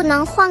能不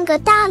能换个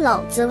大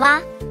篓子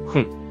哇？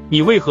哼，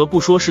你为何不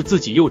说是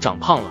自己又长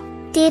胖了？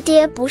爹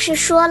爹不是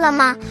说了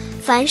吗？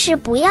凡事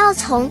不要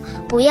从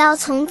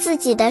自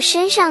己的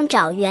身上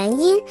找原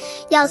因，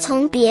要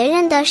从别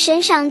人的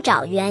身上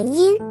找原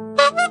因。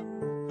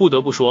不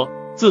得不说，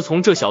自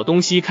从这小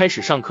东西开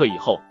始上课以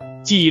后，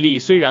记忆力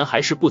虽然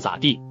还是不咋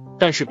地，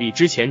但是比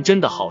之前真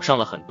的好上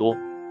了很多。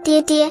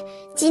爹爹，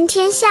今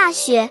天下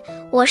雪，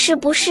我是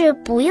不是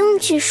不用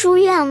去书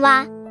院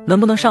哇？能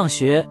不能上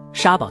学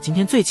是阿宝今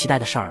天最期待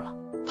的事儿了。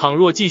倘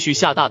若继续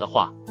下大的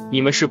话，你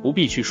们是不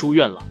必去书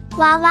院了。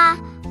哇哇，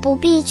不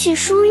必去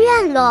书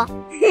院咯。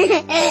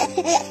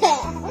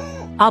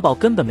阿宝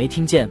根本没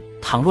听见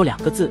倘若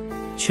2个字，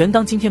全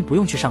当今天不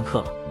用去上课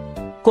了。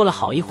过了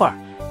好一会儿，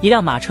一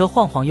辆马车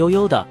晃晃悠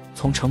悠的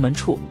从城门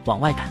处往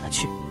外赶了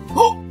去。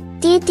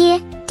爹爹，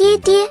爹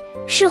爹，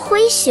是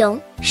灰熊，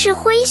是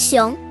灰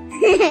熊。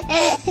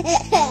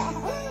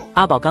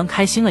阿宝刚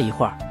开心了一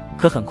会儿，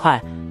可很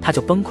快他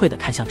就崩溃地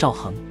看向赵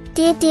恒。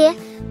爹爹，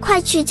快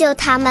去救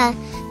他们，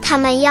他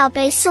们要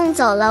被送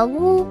走了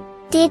呜！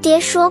爹爹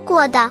说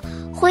过的，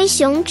灰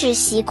熊只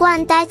习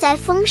惯待在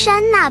风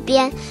山那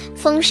边，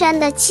风山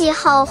的气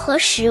候和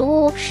食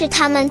物是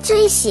它们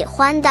最喜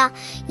欢的，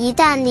一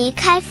旦离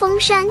开风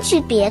山去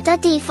别的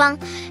地方，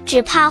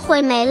只怕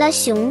会没了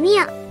熊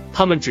命。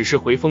他们只是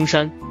回风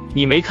山，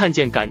你没看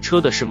见赶车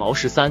的是毛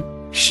13？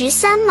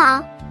 13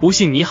毛？不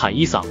信你喊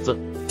一嗓子。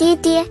爹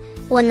爹，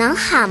我能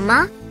喊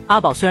吗？阿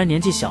宝虽然年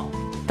纪小，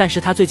但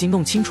是他最近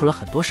弄清楚了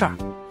很多事儿。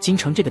京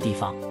城这个地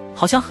方，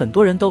好像很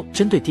多人都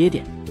针对爹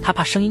爹，他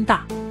怕声音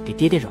大，给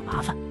爹爹惹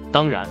麻烦。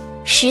当然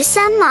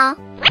13毛。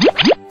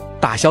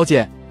大小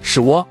姐，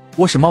是我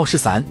是毛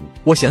13，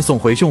我先送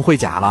灰熊回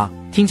家了。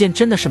听见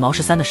真的是毛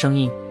13的声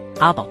音，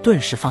阿宝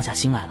顿时放下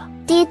心来了。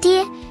爹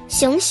爹，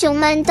熊熊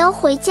们都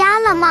回家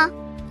了吗？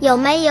有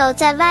没有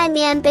在外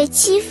面被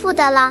欺负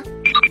的了？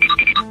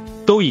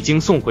都已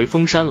经送回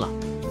风山了，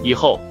以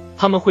后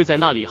他们会在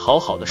那里好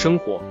好的生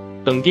活。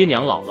等爹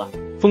娘老了，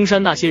风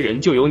山那些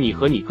人就由你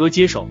和你哥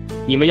接手，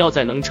你们要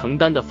在能承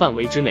担的范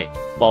围之内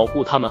保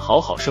护他们好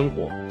好生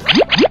活。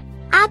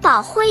阿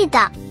宝会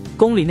的。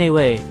宫里那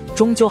位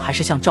终究还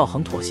是向赵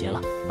恒妥协了，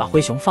把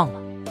灰熊放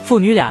了。父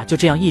女俩就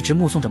这样一直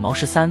目送着毛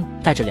13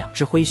带着2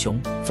只灰熊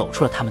走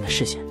出了他们的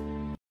视线。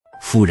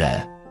夫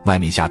人，外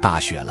面下大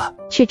雪了，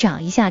去找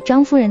一下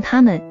张夫人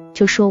他们，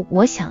就说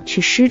我想去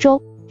施粥，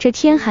这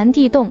天寒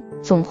地冻，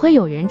总会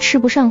有人吃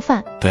不上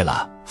饭。对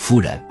了，夫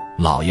人，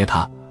老爷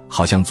他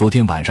好像昨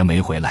天晚上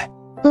没回来。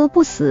饿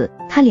不死，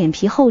他脸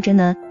皮厚着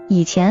呢，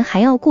以前还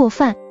要过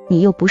饭，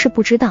你又不是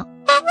不知道。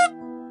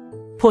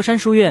破山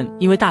书院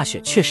因为大雪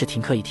确实停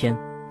课1天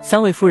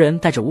，3位夫人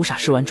带着五傻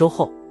吃完粥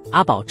后，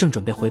阿宝正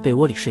准备回被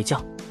窝里睡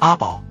觉。阿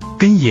宝，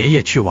跟爷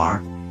爷去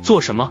玩。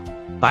做什么？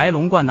白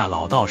龙观那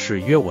老道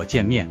士约我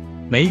见面，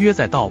没约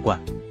在道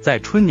观，在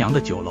春娘的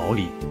酒楼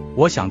里。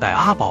我想带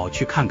阿宝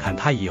去看看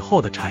他以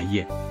后的产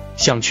业。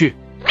想去。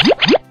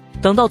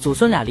等到祖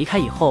孙俩离开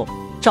以后，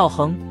赵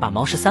恒把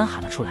毛13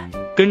喊了出来，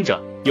跟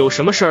着，有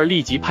什么事儿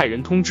立即派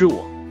人通知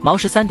我。毛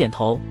13点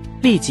头，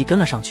立即跟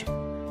了上去。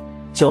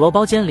酒楼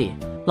包间里，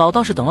老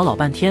道士等了老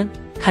半天，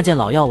看见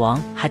老药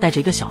王还带着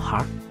一个小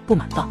孩，不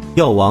满道：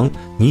药王，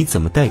你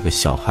怎么带个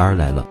小孩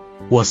来了？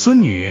我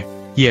孙女，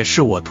也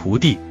是我徒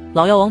弟。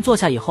老药王坐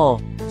下以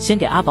后，先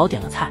给阿宝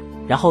点了菜，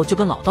然后就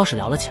跟老道士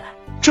聊了起来。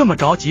这么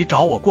着急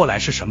找我过来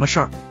是什么事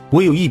儿？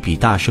我有一笔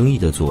大生意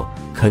的做，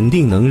肯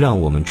定能让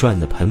我们赚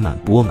得盆满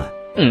钵满。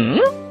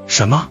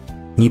什么？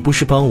你不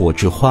是帮我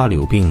治花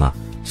柳病吗？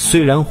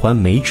虽然还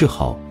没治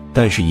好，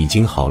但是已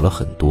经好了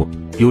很多。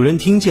有人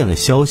听见了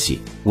消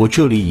息，我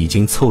这里已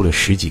经凑了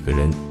10几个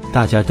人，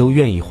大家都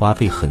愿意花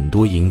费很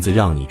多银子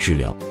让你治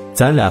疗，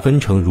咱俩分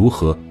成如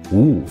何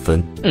？55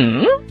分。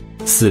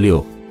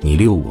46，你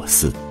6我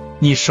4。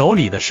你手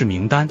里的是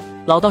名单？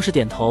老道士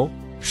点头，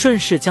顺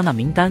势将那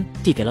名单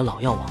递给了老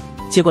药王。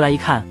接过来一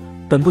看，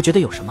本不觉得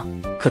有什么，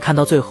可看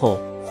到最后，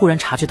忽然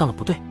察觉到了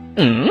不对。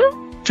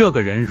这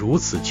个人如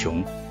此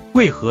穷，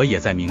为何也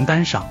在名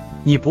单上？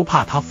你不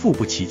怕他付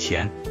不起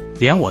钱？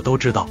连我都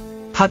知道，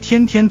他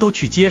天天都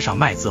去街上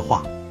卖字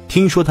画。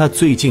听说他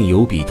最近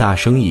有笔大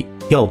生意，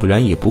要不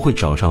然也不会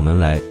找上门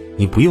来。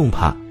你不用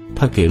怕，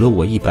他给了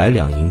我100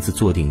两银子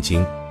做定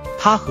金。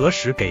他何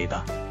时给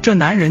的？这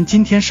男人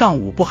今天上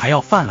午不还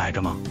要饭来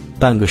着吗？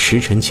半个时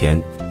辰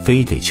前，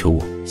非得求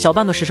我。小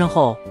半个时辰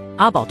后，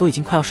阿宝都已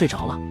经快要睡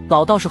着了，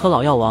老道士和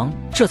老药王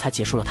这才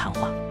结束了谈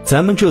话。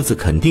咱们这次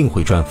肯定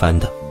会赚翻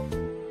的。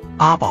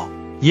阿宝，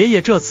爷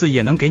爷这次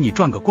也能给你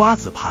赚个瓜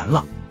子盘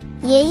了。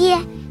爷爷，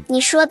你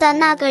说的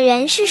那个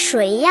人是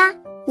谁呀？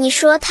你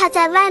说他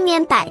在外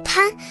面摆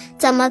摊，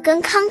怎么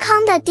跟康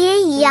康的爹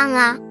一样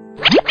啊？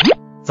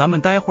咱们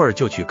待会儿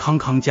就去康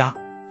康家，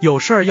有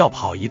事儿要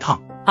跑一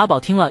趟。阿宝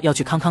听了要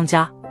去康康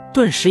家，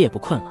顿时也不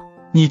困了。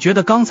你觉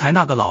得刚才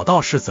那个老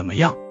道士怎么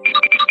样？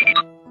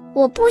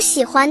我不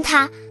喜欢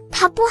他，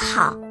他不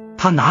好。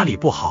他哪里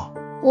不好？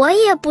我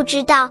也不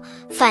知道，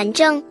反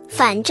正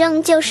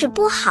就是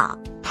不好。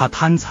他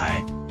贪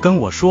财，跟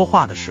我说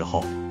话的时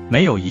候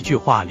没有一句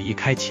话离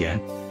开钱，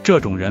这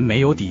种人没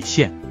有底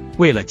线，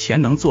为了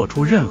钱能做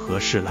出任何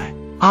事来。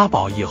阿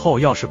宝以后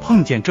要是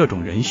碰见这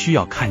种人，需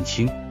要看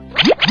清。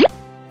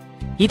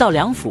一到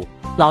梁府，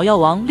老药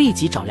王立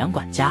即找梁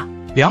管家。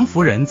梁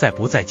夫人在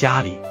不在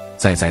家里？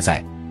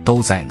在，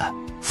都在呢。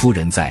夫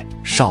人在，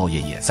少爷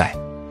也在。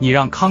你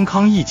让康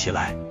康一起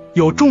来，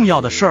有重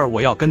要的事儿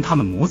我要跟他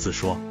们母子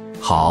说。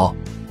好，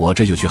我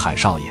这就去喊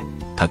少爷。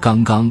他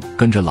刚刚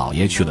跟着老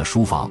爷去了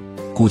书房，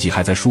估计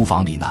还在书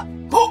房里呢。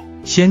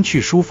先去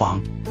书房？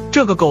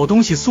这个狗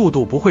东西速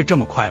度不会这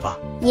么快吧？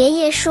爷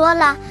爷说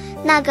了，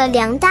那个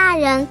梁大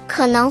人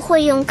可能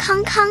会用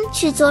康康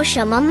去做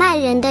什么卖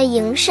人的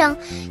营生，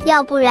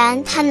要不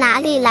然他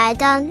哪里来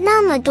的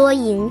那么多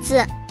银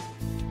子？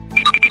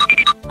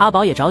阿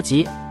宝也着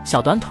急，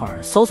小短腿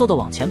嗖嗖地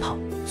往前跑，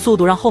速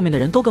度让后面的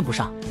人都跟不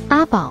上。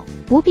阿宝，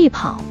不必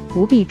跑，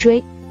不必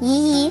追。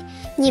姨，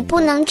你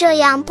不能这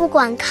样不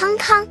管康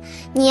康，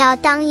你要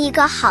当一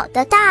个好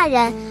的大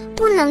人，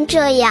不能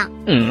这样。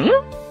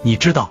你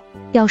知道？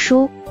要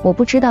叔，我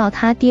不知道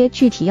他爹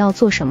具体要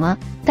做什么，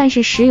但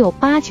是10有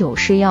8、9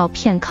是要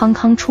骗康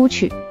康出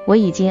去，我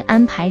已经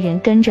安排人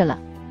跟着了。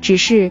只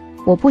是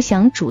我不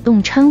想主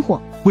动掺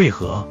和。为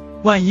何？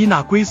万一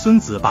那龟孙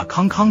子把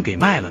康康给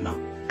卖了呢？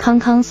康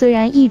康虽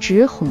然一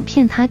直哄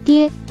骗他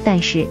爹，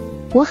但是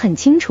我很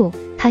清楚，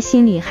他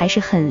心里还是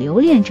很留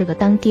恋这个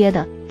当爹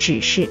的，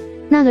只是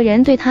那个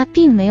人对他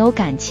并没有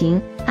感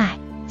情、爱，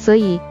所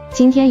以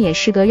今天也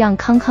是个让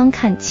康康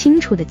看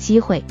清楚的机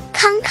会。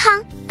康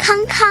康，康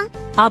康！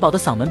阿宝的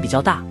嗓门比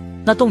较大，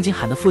那动静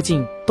喊的附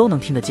近都能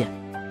听得见。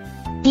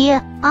爹，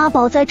阿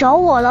宝在找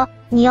我了，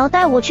你要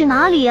带我去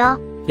哪里啊？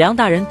梁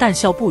大人淡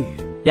笑不语，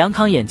梁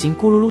康眼睛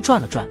咕噜噜转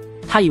了转，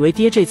他以为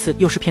爹这次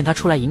又是骗他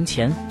出来赢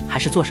钱，还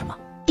是做什么？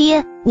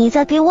爹，你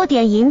再给我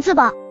点银子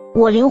吧，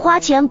我零花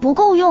钱不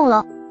够用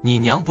了。你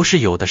娘不是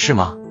有的是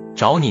吗？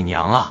找你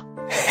娘啊！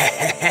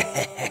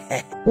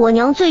我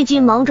娘最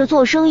近忙着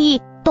做生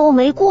意，都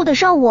没顾得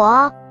上我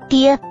啊。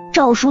爹，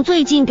赵叔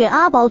最近给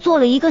阿宝做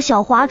了一个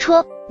小滑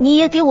车，你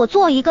也给我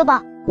做一个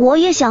吧，我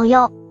也想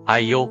要。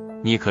哎呦，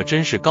你可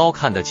真是高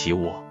看得起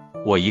我，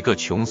我一个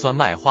穷酸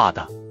卖画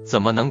的，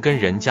怎么能跟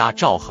人家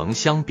赵恒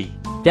相比？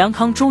梁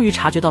康终于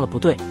察觉到了不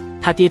对，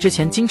他爹之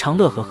前经常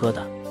乐呵呵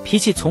的，脾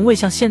气从未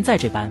像现在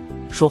这般，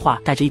说话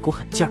带着一股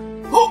狠劲儿。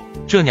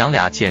这娘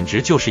俩简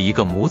直就是一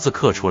个模子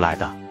刻出来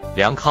的。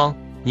梁康，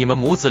你们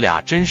母子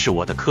俩真是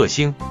我的克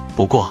星。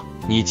不过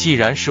你既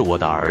然是我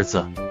的儿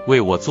子，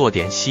为我做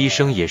点牺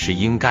牲也是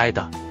应该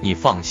的。你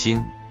放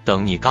心，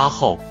等你嘎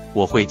后，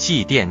我会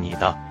祭奠你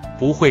的，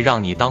不会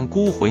让你当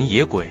孤魂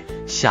野鬼。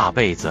下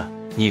辈子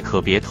你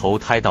可别投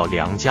胎到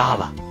梁家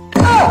了。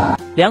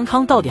梁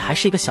康到底还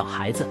是一个小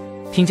孩子，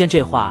听见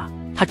这话，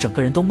他整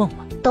个人都懵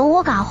了。等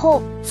我嘎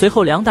后，随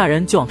后梁大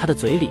人就往他的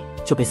嘴里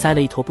就被塞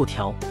了一坨布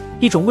条，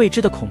一种未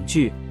知的恐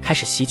惧开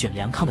始席卷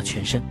梁康的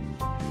全身。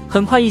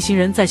很快一行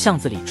人在巷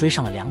子里追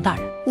上了梁大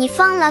人。你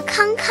放了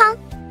康康，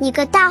你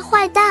个大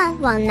坏蛋，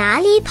往哪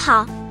里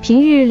跑？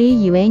平日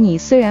里以为你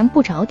虽然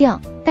不着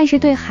调，但是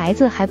对孩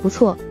子还不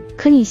错，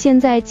可你现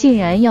在竟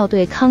然要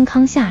对康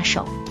康下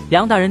手。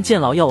梁大人见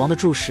老药王的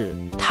注视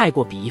太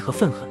过鄙夷和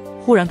愤恨，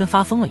忽然跟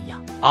发疯了一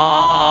样。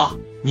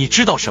你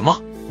知道什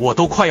么？我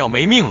都快要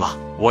没命了，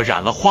我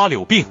染了花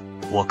柳病，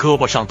我胳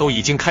膊上都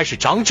已经开始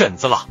长疹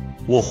子了，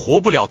我活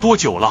不了多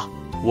久了。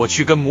我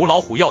去跟母老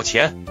虎要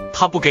钱，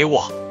他不给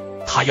我，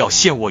他要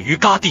陷我于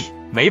嘎地，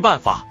没办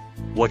法，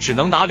我只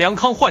能拿梁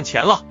康换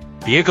钱了。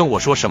别跟我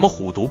说什么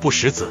虎毒不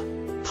食子，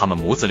他们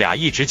母子俩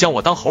一直将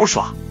我当猴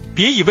耍，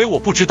别以为我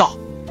不知道。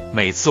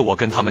每次我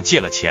跟他们借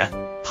了钱，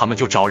他们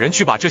就找人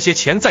去把这些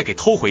钱再给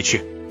偷回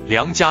去。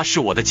梁家是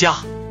我的家，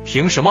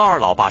凭什么二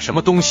老把什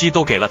么东西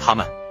都给了他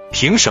们？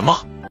凭什么？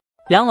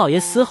梁老爷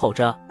嘶吼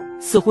着，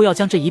似乎要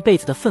将这一辈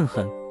子的愤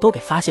恨都给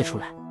发泄出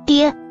来。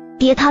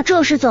爹，他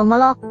这是怎么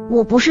了？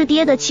我不是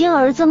爹的亲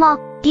儿子吗？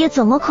爹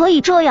怎么可以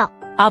这样？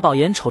阿宝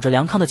眼瞅着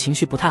梁康的情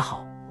绪不太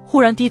好，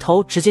忽然低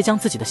头直接将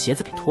自己的鞋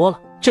子给脱了。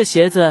这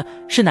鞋子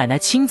是奶奶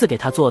亲自给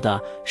他做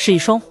的，是一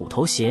双虎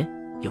头鞋，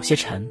有些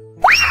沉。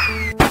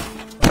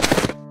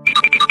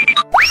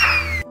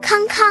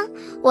康康，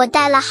我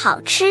带了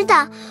好吃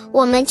的，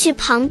我们去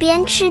旁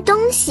边吃东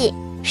西。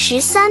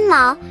13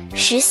毛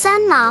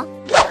，13毛。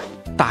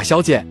大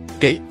小姐，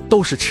给，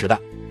都是吃的。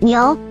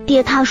娘，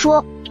爹他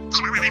说。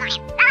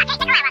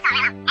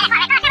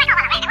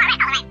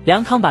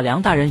梁康把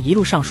梁大人一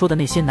路上说的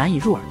那些难以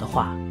入耳的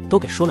话都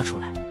给说了出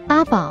来。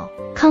阿宝，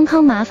康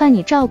康麻烦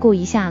你照顾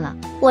一下了。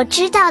我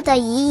知道的，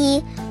姨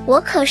姨，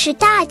我可是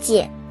大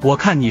姐。我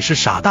看你是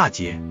傻大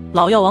姐。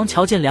老药王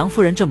瞧见梁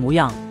夫人这模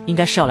样，应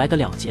该是要来个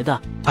了结的。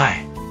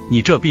哎，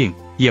你这病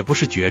也不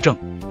是绝症，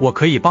我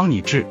可以帮你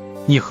治，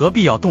你何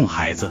必要动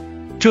孩子？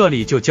这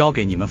里就交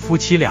给你们夫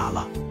妻俩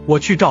了，我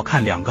去照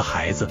看2个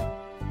孩子。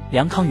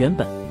梁康原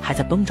本还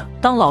在绷着，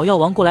当老药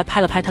王过来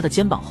拍了拍他的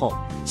肩膀后，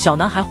小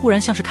男孩忽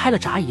然像是开了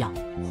闸一样，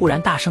忽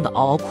然大声的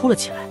嗷嗷哭了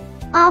起来。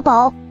阿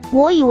宝，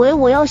我以为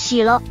我要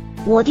喜了，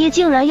我爹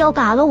竟然要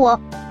嘎了我，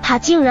他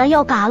竟然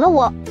要嘎了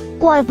我，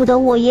怪不得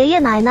我爷爷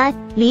奶奶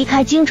离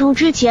开京城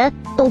之前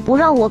都不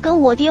让我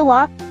跟我爹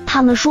玩，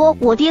他们说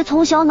我爹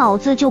从小脑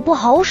子就不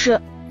好使。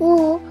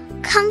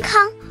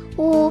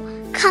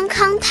康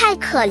康太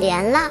可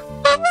怜了。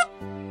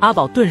阿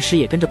宝顿时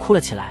也跟着哭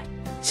了起来。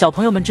小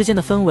朋友们之间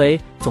的氛围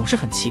总是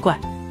很奇怪，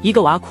一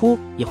个娃哭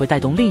也会带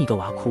动另一个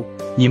娃哭。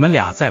你们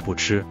俩再不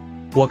吃，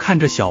我看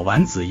这小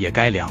丸子也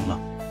该凉了，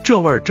这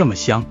味儿这么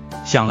香，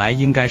想来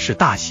应该是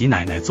大喜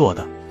奶奶做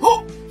的。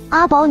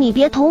阿宝，你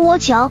别同我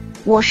抢，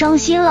我伤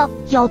心了，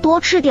要多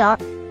吃点儿。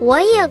我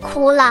也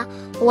哭了，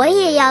我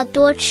也要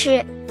多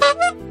吃。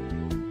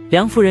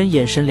梁夫人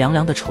眼神凉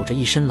凉地瞅着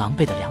一身狼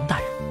狈的梁大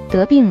人。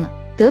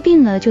得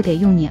病了就得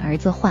用你儿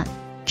子换，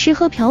吃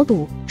喝嫖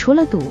赌，除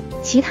了赌，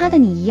其他的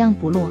你一样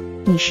不落。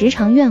你时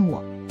常怨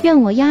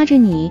我压着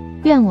你，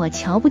怨我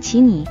瞧不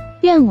起你，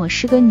怨我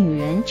是个女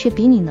人却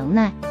比你能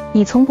耐，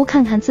你从不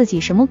看看自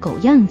己什么狗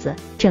样子，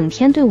整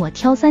天对我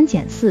挑3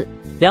拣4。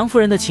梁夫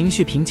人的情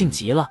绪平静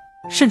极了，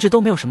甚至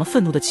都没有什么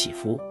愤怒的起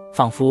伏，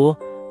仿佛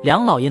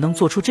梁老爷能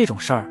做出这种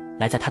事儿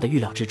来在他的预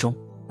料之中。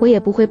我也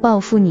不会报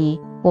复你，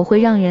我会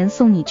让人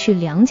送你去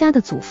梁家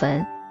的祖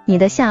坟，你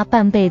的下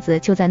半辈子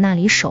就在那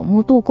里守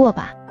墓度过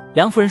吧。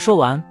梁夫人说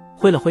完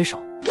挥了挥手。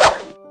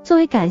作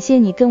为感谢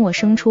你跟我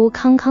生出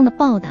康康的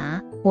报答，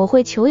我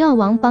会求药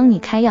王帮你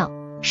开药，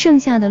剩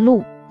下的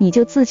路你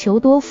就自求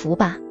多福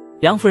吧。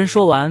梁夫人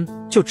说完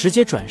就直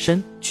接转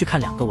身去看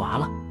两个娃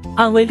了，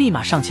暗卫立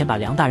马上前把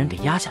梁大人给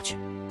压下去。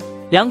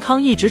梁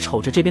康一直瞅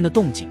着这边的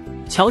动静，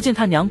瞧见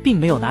他娘并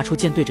没有拿出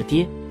剑对着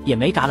爹，也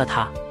没嘎了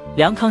他，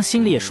梁康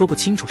心里也说不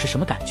清楚是什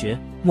么感觉，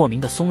莫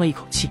名的松了一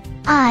口气。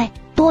哎，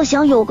多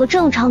想有个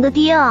正常的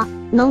爹啊，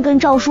能跟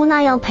赵叔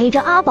那样陪着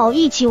阿宝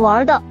一起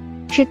玩的。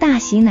是大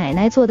喜奶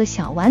奶做的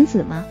小丸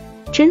子吗？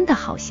真的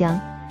好香。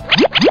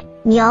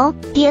娘，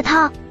爹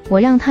他，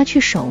我让他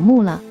去守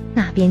墓了，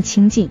那边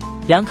清静。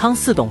梁康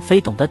似懂非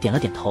懂的点了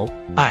点头。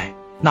哎，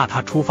那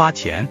他出发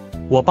前，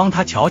我帮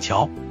他瞧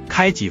瞧，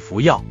开几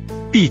服药，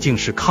毕竟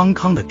是康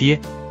康的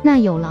爹。那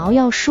有劳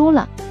药叔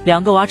了。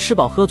两个娃吃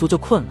饱喝足就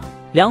困了，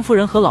梁夫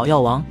人和老药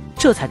王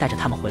这才带着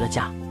他们回了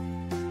家。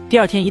第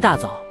二天一大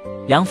早，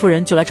梁夫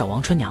人就来找王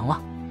春娘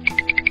了。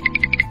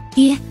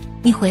爹，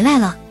你回来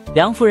了。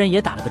梁夫人也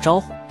打了个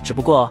招呼，只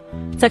不过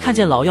在看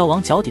见老药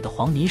王脚底的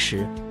黄泥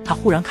时，她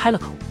忽然开了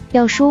口。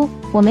药叔，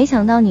我没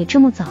想到你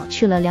这么早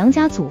去了梁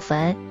家祖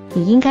坟，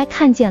你应该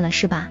看见了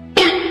是吧？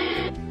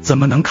怎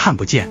么能看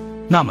不见？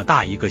那么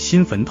大一个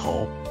新坟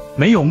头，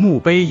没有墓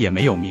碑也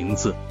没有名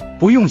字，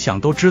不用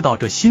想都知道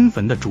这新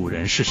坟的主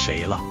人是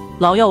谁了。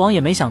老药王也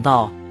没想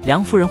到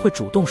梁夫人会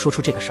主动说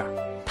出这个事儿，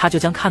他就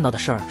将看到的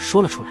事儿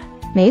说了出来。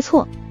没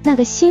错，那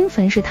个新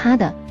坟是他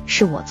的，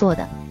是我做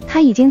的，他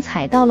已经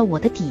踩到了我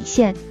的底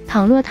线，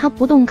倘若他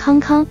不动康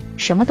康，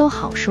什么都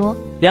好说。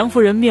梁夫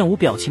人面无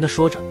表情地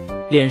说着，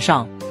脸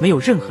上没有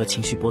任何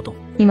情绪波动。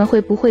你们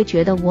会不会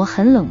觉得我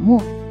很冷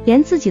漠，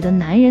连自己的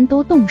男人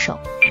都动手？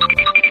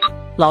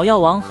老药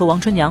王和王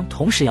春娘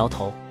同时摇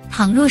头。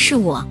倘若是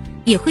我，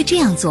也会这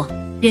样做。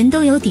人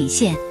都有底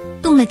线，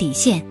动了底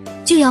线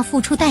就要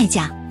付出代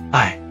价。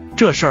哎，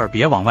这事儿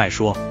别往外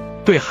说，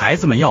对孩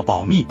子们要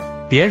保密，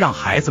别让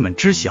孩子们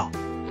知晓。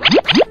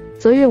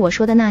昨日我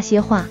说的那些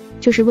话，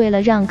就是为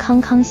了让康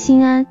康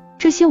心安，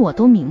这些我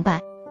都明白。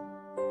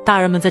大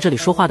人们在这里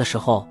说话的时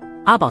候，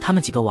阿宝他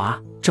们几个娃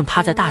正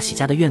趴在大喜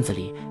家的院子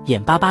里，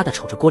眼巴巴地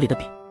瞅着锅里的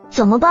饼。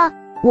怎么办？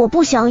我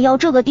不想要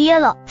这个爹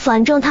了，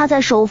反正他在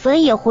守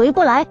坟也回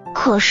不来。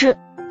可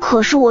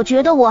是我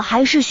觉得我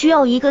还是需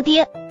要一个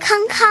爹。康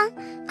康，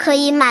可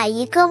以买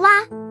一个哇？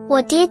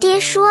我爹爹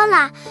说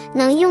了，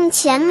能用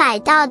钱买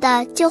到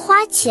的就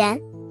花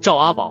钱。赵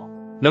阿宝，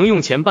能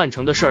用钱办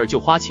成的事儿就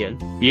花钱，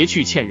别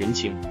去欠人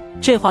情。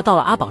这话到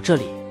了阿宝这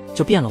里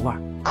就变了味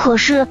儿。可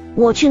是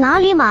我去哪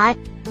里买？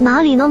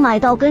哪里能买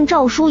到跟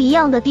赵叔一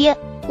样的爹？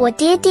我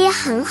爹爹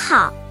很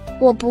好，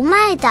我不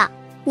卖的。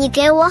你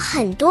给我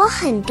很多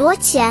很多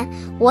钱，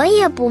我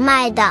也不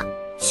卖的。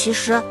其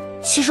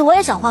实我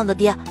也想换个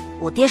爹，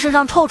我爹身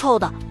上臭臭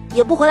的，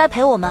也不回来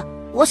陪我们，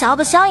我想要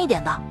个香一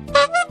点的。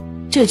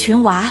这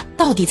群娃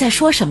到底在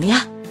说什么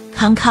呀？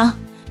康康，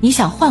你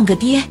想换个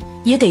爹，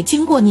也得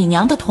经过你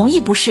娘的同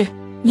意不是？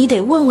你得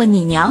问问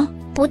你娘。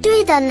不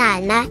对的，奶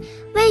奶，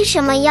为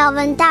什么要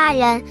问大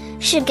人？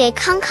是给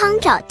康康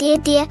找爹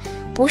爹，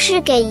不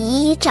是给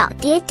姨姨找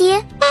爹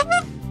爹。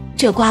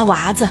这瓜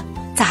娃子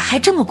咋还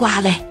这么瓜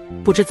嘞？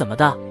不知怎么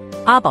的，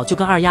阿宝就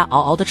跟二丫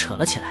嗷嗷地扯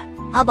了起来。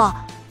阿宝，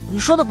你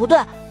说的不对，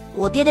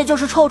我爹爹就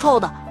是臭臭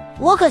的，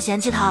我可嫌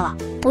弃他了。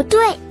不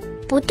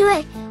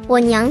对，我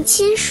娘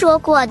亲说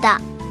过的，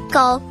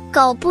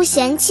狗不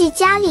嫌弃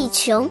家里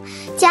穷，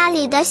家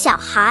里的小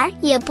孩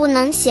也不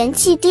能嫌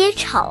弃爹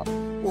丑。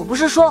我不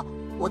是说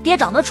我爹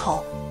长得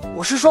丑，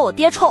我是说我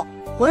爹臭，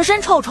浑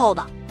身臭臭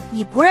的，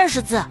你不认识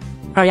字。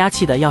二丫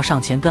气得要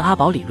上前跟阿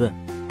宝理论，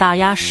大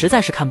丫实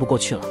在是看不过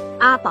去了。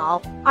阿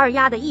宝，二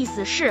丫的意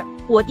思是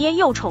我爹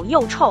又丑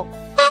又臭。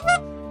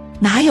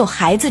哪有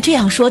孩子这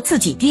样说自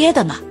己爹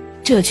的呢？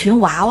这群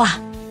娃娃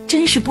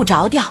真是不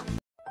着调。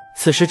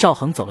此时赵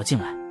恒走了进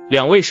来。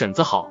两位婶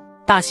子好。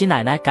大喜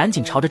奶奶赶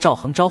紧朝着赵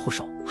恒招呼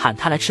手，喊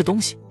他来吃东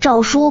西。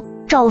赵叔，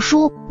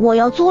我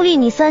要租赁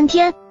你3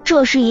天，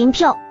这是银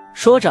票。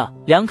说着，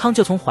梁康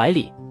就从怀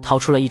里掏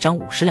出了一张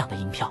50两的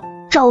银票。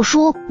赵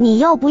叔，你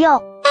要不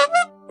要？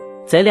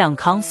贼梁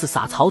康是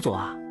撒草左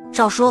啊！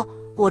赵叔，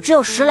我只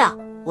有10两，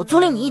我租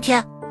赁你1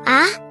天。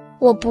啊，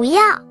我不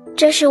要，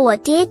这是我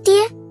爹爹，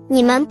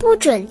你们不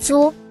准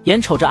租。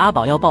眼瞅着阿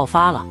宝要爆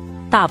发了，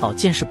大宝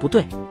见势不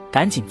对，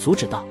赶紧阻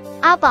止道：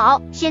阿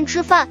宝，先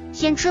吃饭，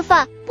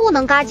不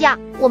能嘎架，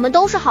我们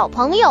都是好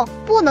朋友，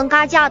不能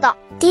嘎架的。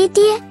爹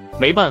爹，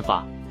没办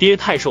法，爹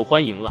太受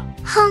欢迎了。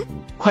哼，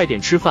快点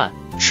吃饭，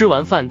吃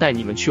完饭带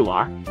你们去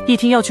玩。一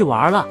听要去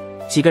玩了，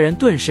几个人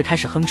顿时开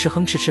始哼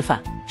哧吃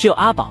饭，只有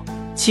阿宝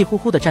气呼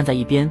呼地站在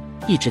一边，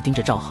一直盯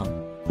着赵恒。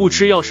不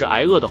吃要是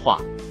挨饿的话，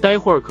待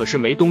会儿可是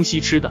没东西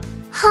吃的。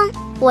哼，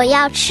我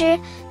要吃，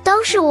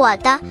都是我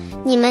的，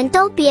你们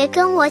都别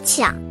跟我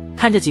抢。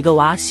看着几个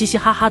娃嘻嘻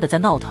哈哈的在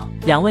闹腾，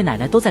两位奶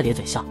奶都在咧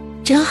嘴笑。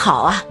真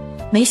好啊，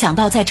没想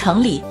到在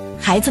城里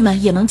孩子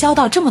们也能交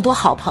到这么多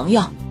好朋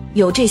友，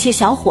有这些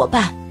小伙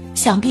伴，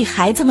想必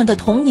孩子们的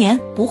童年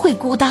不会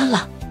孤单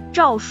了。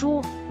赵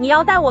叔，你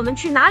要带我们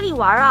去哪里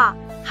玩啊？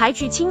还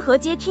去清河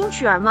街听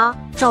曲儿吗？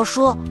赵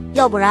叔，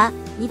要不然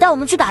你带我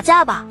们去打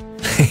架吧。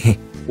嘿嘿，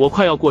我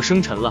快要过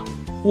生辰了，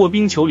卧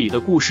冰求鲤的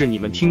故事你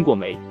们听过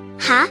没？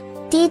哈，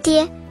爹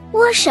爹，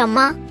卧什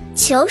么？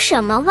求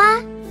什么蛙？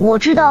我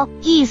知道，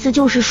意思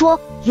就是说，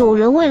有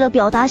人为了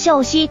表达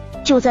孝心，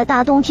就在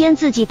大冬天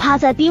自己趴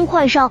在冰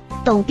块上，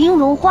等冰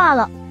融化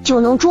了，就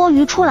能捉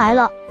鱼出来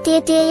了。爹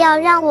爹要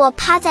让我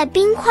趴在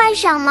冰块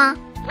上吗？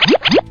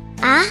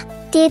啊，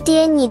爹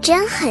爹你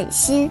真狠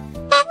心。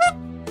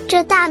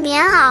这大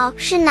棉袄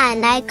是奶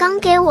奶刚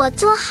给我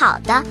做好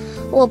的，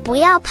我不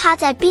要趴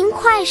在冰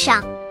块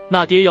上。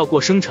那爹要过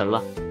生辰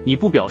了，你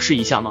不表示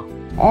一下吗？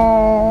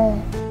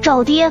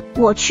赵爹，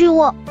我去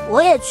卧。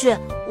我也去，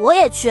我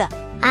也去。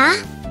啊，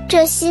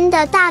这新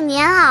的大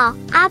棉袄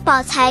阿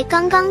宝才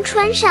刚刚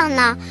穿上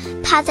呢，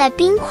趴在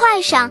冰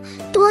块上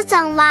多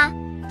脏哇！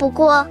不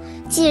过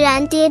既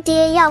然爹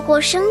爹要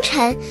过生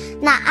辰，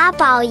那阿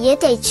宝也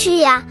得去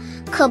呀，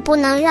可不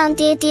能让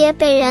爹爹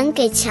被人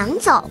给抢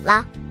走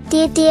了。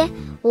爹爹，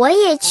我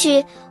也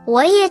去，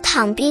我也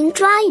躺冰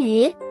抓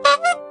鱼。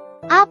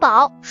阿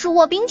宝是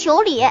卧冰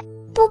求鲤，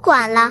不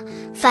管了，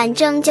反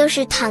正就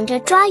是躺着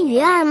抓鱼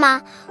儿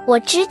嘛，我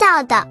知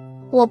道的，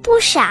我不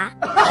傻。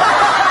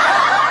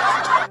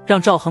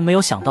让赵恒没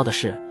有想到的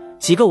是，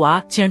几个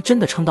娃竟然真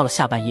的撑到了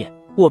下半夜，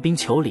卧冰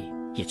求鲤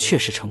也确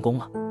实成功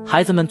了。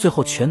孩子们最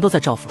后全都在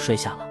赵府睡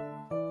下了。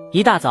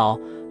一大早，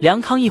梁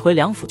康一回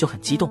梁府就很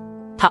激动，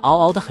他嗷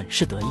嗷的很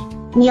是得意。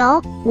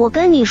娘，我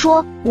跟你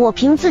说，我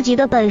凭自己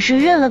的本事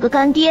认了个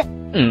干爹。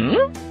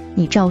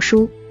你赵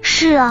叔？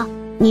是啊，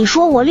你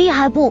说我厉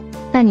害不？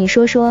那你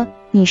说说，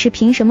你是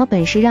凭什么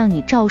本事让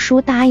你赵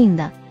叔答应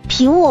的？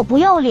凭我不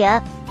要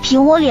脸，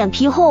凭我脸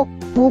皮厚。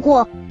不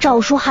过赵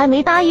叔还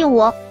没答应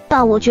我，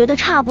但我觉得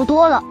差不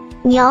多了。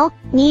娘，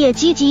你也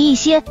积极一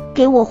些，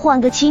给我换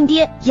个亲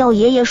爹。要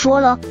爷爷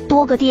说了，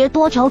多个爹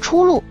多条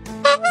出路。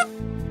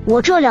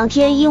我这2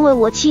天因为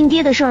我亲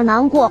爹的事儿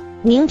难过，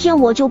明天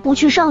我就不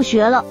去上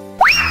学了。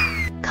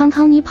康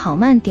康，你跑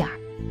慢点儿，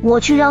我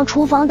去让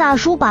厨房大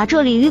叔把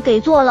这鲤鱼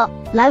给做了，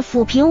来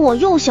抚平我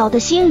幼小的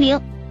心灵。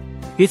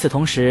与此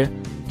同时，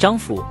张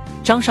府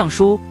张尚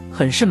书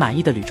很是满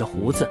意的捋着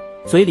胡子，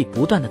嘴里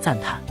不断的赞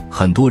叹：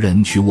很多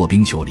人去卧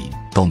冰求鲤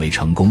都没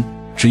成功，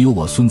只有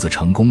我孙子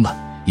成功了。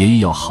爷爷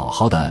要好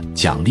好的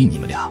奖励你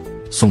们俩，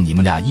送你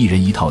们俩一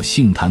人一套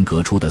杏坛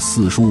阁出的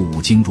4书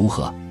5经，如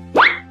何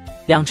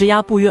？2只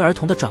鸭不约而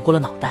同的转过了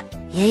脑袋。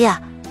爷爷，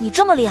你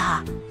这么厉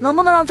害，能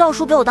不能让赵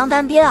叔给我当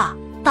干爹啊？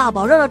大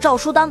宝认了赵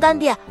叔当干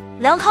爹，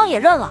梁康也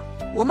认了，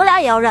我们俩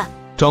也要认。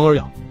张儿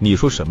呀，你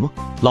说什么？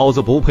老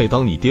子不配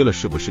当你爹了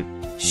是不是？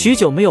许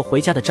久没有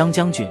回家的张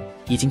将军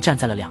已经站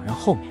在了2人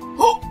后面。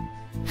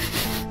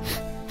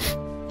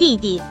弟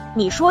弟，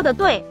你说的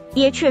对，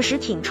爹确实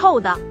挺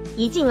臭的，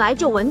一进来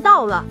就闻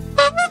到了。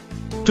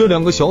这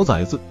2个小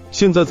崽子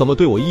现在怎么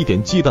对我一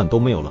点忌惮都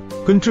没有了，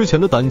跟之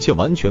前的胆怯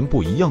完全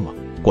不一样啊！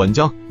管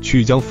家，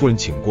去将夫人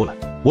请过来，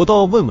我倒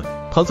要问问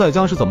他在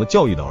家是怎么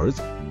教育的儿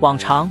子。往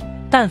常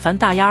但凡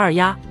大鸭二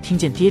鸭听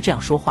见爹这样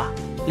说话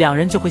，2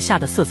人就会吓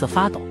得瑟瑟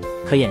发抖，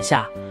可眼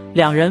下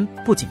2人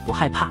不仅不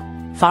害怕，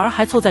反而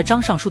还凑在张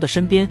尚书的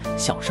身边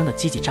小声的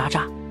叽叽喳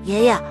喳。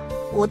爷爷，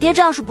我爹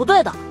这样是不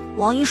对的，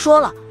王姨说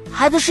了，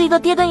孩子是一个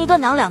爹跟一个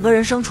娘2个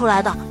人生出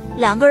来的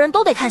，2个人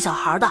都得看小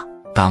孩的。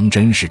当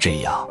真是这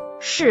样？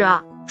是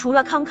啊，除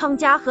了康康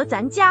家和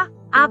咱家，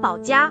阿宝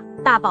家、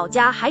大宝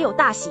家还有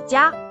大喜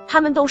家，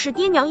他们都是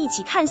爹娘一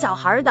起看小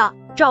孩的。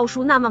赵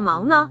叔那么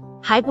忙呢，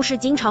还不是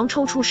经常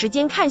抽出时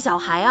间看小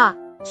孩啊？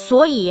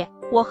所以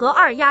我和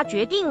二丫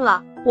决定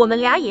了，我们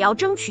俩也要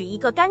争取一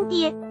个干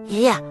爹。爷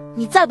爷，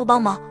你再不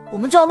帮忙，我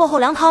们就要落后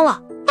梁康了。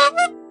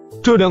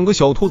这2个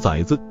小兔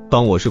崽子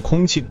当我是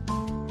空气呢。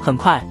很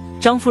快，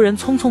张夫人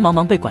匆匆忙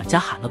忙被管家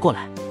喊了过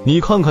来。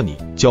你看看你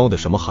教的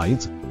什么孩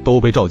子，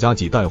都被赵家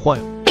给带坏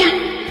了。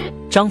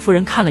张夫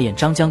人看了眼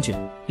张将军，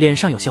脸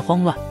上有些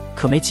慌乱，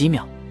可没几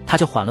秒，她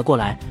就缓了过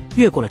来，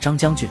越过了张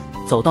将军，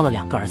走到了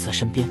2个儿子的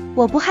身边。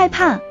我不害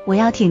怕，我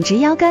要挺直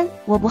腰杆，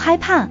我不害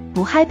怕，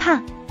不害怕。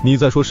你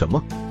在说什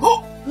么？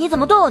你怎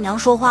么对我娘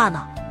说话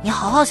呢？你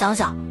好好想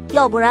想，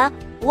要不然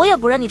我也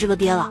不认你这个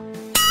爹了。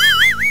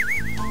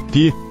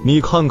爹，你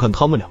看看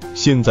他们俩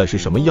现在是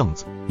什么样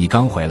子？你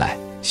刚回来，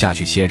下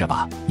去歇着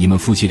吧。你们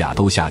夫妻俩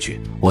都下去，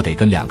我得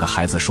跟2个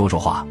孩子说说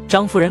话。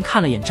张夫人看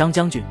了眼张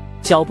将军，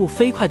脚步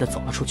飞快地走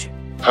了出去。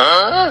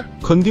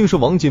肯定是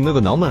王锦那个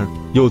娘们儿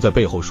又在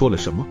背后说了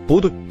什么。不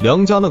对，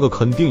梁家那个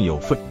肯定有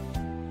份。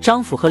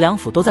张府和梁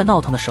府都在闹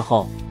腾的时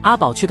候，阿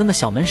宝却跟个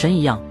小门神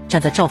一样站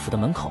在赵府的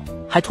门口，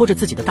还拖着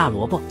自己的大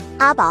萝卜。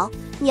阿宝，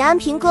你安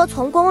平哥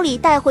从宫里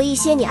带回一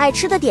些你爱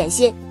吃的点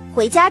心，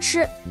回家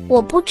吃。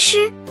我不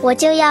吃，我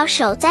就要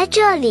守在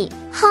这里。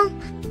哼！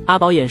阿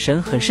宝眼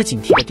神很是警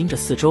惕地盯着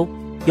四周，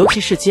尤其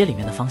是街里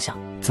面的方向。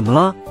怎么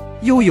了？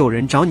又有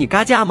人找你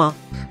嘎价吗？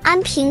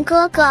安平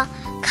哥哥，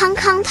康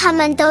康他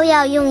们都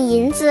要用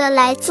银子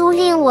来租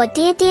赁我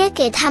爹爹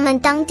给他们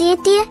当爹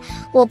爹，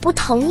我不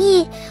同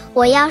意，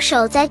我要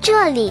守在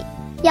这里，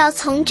要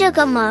从这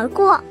个门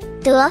过，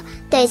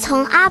得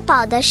从阿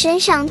宝的身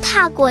上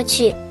踏过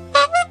去。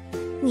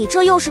你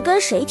这又是跟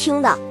谁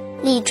听的？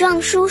李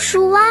壮叔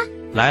叔啊！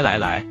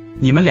来，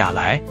你们俩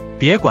来，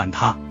别管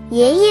他。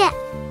爷爷，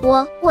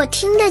我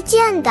听得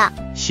见的。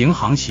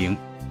行，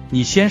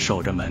你先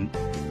守着门，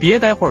别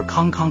待会儿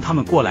康康他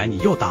们过来你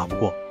又打不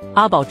过。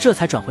阿宝这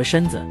才转回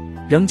身子，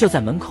仍旧在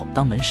门口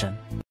当门神。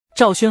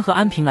赵轩和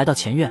安平来到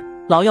前院，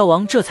老药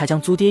王这才将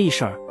租爹一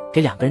事儿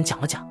给两个人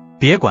讲了讲。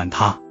别管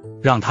他，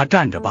让他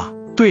站着吧。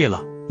对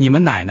了，你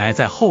们奶奶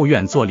在后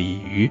院做鲤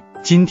鱼，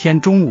今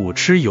天中午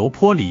吃油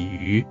泼鲤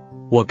鱼。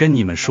我跟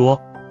你们说，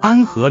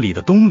安河里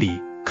的东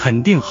鲤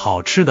肯定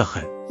好吃得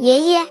很。爷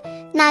爷，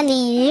那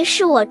鲤鱼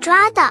是我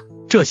抓的。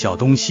这小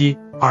东西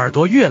耳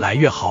朵越来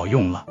越好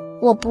用了。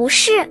我不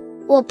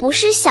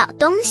是小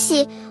东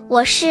西，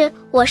我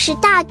是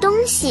大东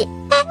西。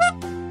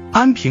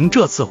安平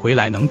这次回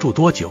来能住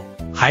多久？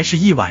还是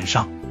一晚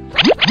上？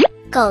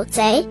狗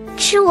贼，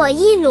吃我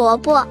一萝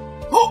卜！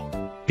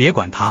别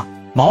管他，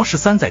毛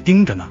13在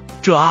盯着呢。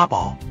这阿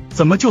宝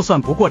怎么就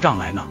算不过账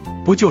来呢？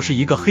不就是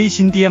一个黑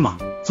心爹吗？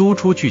租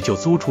出去就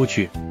租出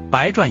去，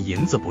白赚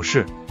银子不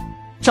是？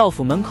赵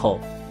府门口，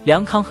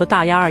梁康和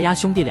大鸭二鸭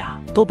兄弟俩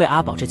都被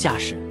阿宝这架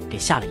势给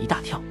吓了一大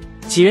跳，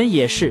几人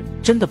也是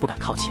真的不敢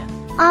靠前。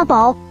阿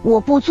宝，我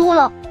不租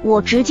了，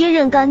我直接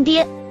认干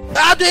爹。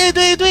啊，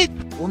对，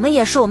我们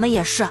也是，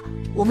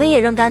我们也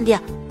认干爹，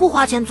不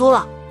花钱租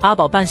了。阿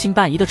宝半信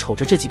半疑地瞅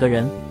着这几个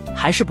人，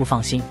还是不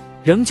放心，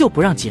仍旧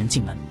不让几人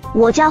进门。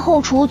我家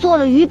后厨做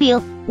了鱼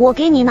饼，我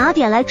给你拿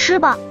点来吃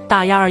吧。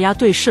大鸭二鸭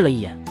对视了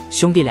一眼，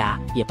兄弟俩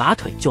也拔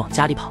腿就往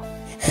家里跑。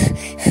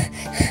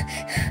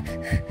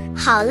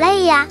好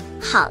累呀，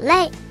好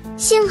累！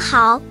幸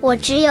好我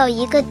只有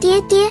一个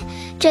爹爹，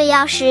这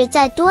要是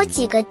再多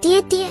几个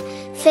爹爹，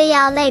非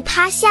要累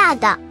趴下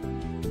的。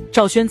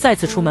赵轩再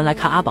次出门来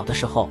看阿宝的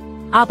时候，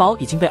阿宝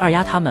已经被二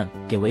鸭他们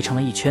给围成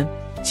了一圈，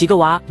几个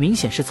娃明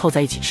显是凑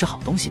在一起吃好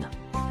东西的。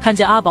看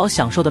见阿宝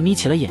享受地眯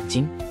起了眼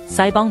睛，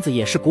腮帮子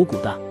也是鼓鼓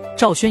的，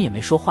赵轩也没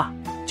说话，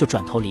就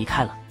转头离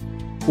开了。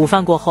午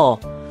饭过后，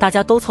大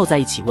家都凑在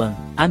一起问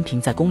安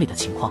平在宫里的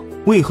情况。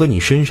为何你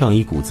身上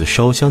一股子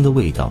烧香的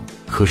味道？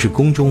可是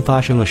宫中发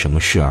生了什么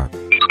事儿？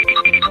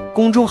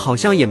宫中好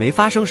像也没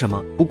发生什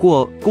么，不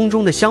过宫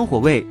中的香火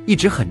味一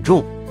直很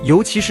重，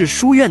尤其是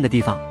书院的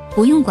地方。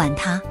不用管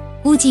他，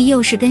估计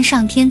又是跟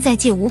上天再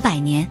借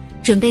500年，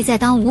准备再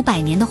当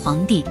500年的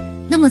皇帝。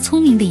那么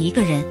聪明的一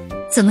个人，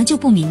怎么就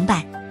不明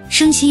白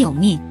生息有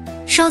命，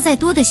烧再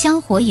多的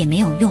香火也没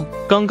有用。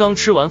刚刚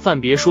吃完饭，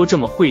别说这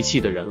么晦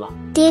气的人了。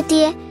爹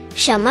爹，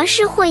什么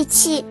是晦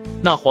气？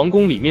那皇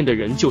宫里面的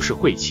人就是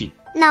晦气。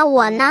那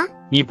我呢？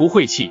你不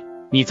晦气，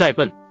你再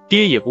笨，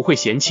爹也不会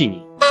嫌弃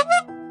你。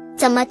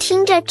怎么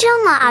听着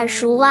这么耳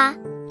熟啊？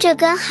这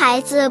跟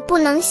孩子不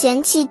能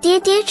嫌弃爹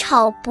爹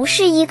丑不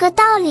是一个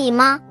道理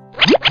吗？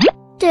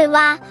对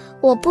哇，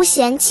我不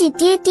嫌弃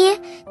爹爹，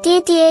爹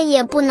爹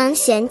也不能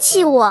嫌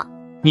弃我。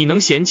你能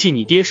嫌弃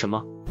你爹什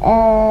么？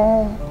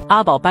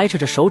阿宝掰扯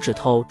着手指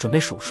头准备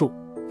数数，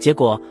结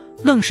果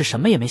愣是什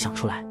么也没想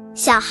出来。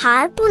小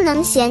孩不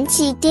能嫌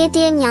弃爹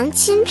爹娘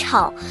亲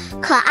丑，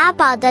可阿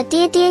宝的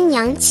爹爹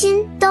娘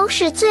亲都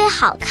是最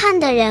好看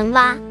的人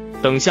哇。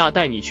等下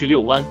带你去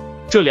遛弯，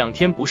这2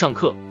天不上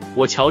课，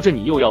我瞧着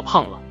你又要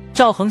胖了。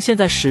赵恒现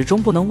在始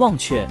终不能忘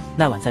却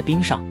那晚在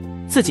冰上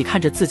自己看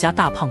着自家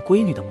大胖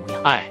闺女的模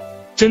样。哎，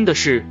真的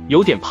是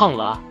有点胖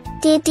了啊。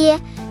爹爹，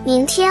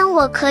明天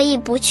我可以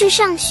不去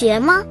上学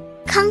吗？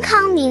康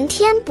康明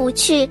天不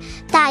去，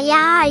大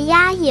鸭二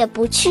鸭也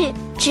不去，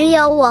只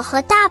有我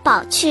和大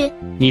宝去。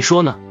你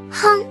说呢？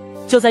哼！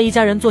就在一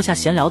家人坐下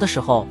闲聊的时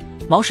候，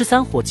毛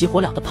13火急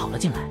火燎地跑了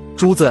进来。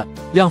珠子，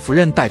梁夫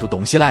人带着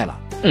东西来了。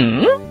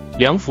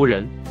梁夫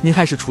人，您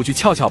还是出去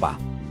瞧瞧吧，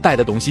带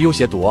的东西有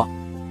些多。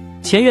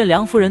前院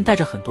梁夫人带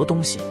着很多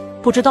东西，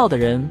不知道的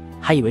人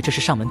还以为这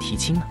是上门提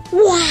亲呢。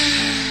哇！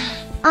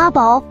阿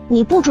宝，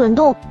你不准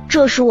动，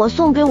这是我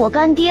送给我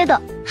干爹的。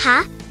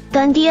哈？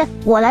干爹，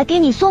我来给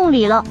你送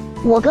礼了。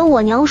我跟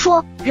我娘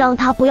说，让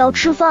她不要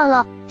吃饭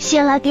了，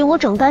先来给我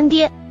整干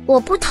爹。我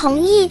不同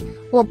意，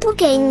我不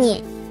给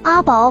你。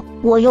阿宝，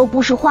我又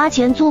不是花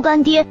钱租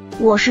干爹，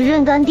我是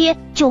认干爹，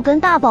就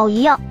跟大宝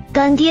一样，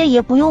干爹也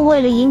不用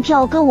为了银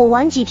票跟我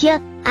玩几天。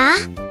啊？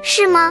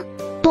是吗？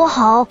多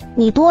好，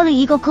你多了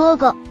一个哥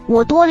哥，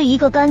我多了一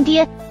个干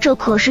爹，这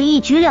可是一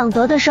举两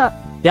得的事儿。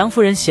梁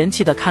夫人嫌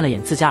弃地看了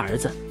眼自家儿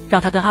子，让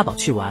他跟阿宝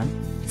去玩，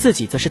自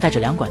己则是带着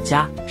梁管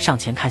家上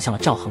前看向了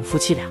赵恒夫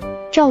妻俩。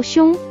赵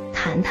兄，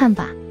谈谈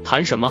吧。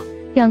谈什么？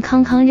让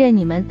康康认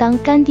你们当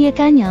干爹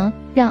干娘，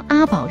让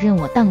阿宝认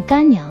我当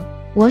干娘。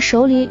我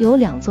手里有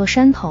2座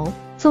山头，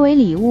作为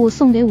礼物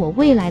送给我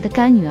未来的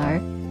干女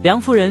儿。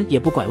梁夫人也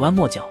不拐弯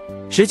抹角，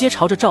直接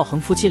朝着赵恒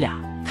夫妻俩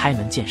开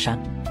门见山。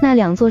那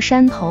2座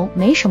山头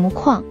没什么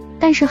矿，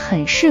但是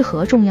很适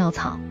合种药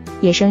草，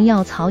野生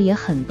药草也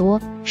很多，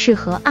适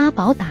合阿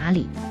宝打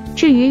理。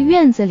至于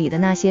院子里的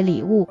那些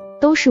礼物，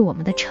都是我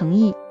们的诚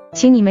意，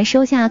请你们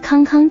收下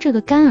康康这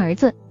个干儿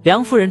子。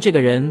梁夫人这个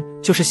人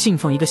就是信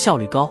奉一个效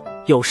率高，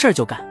有事儿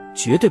就干，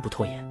绝对不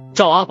拖延。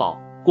赵阿宝，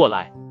过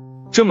来，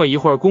这么一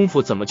会儿功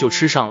夫怎么就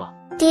吃上了？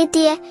爹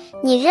爹，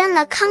你认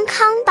了康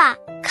康吧。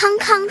康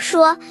康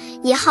说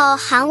以后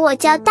喊我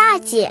叫大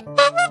姐。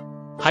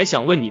还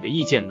想问你的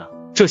意见呢，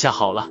这下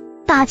好了。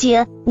大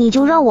姐，你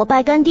就让我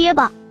拜干爹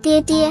吧。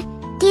爹爹，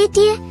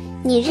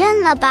你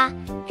认了吧，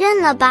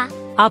认了吧。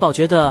阿宝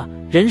觉得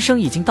人生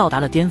已经到达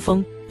了巅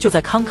峰，就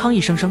在康康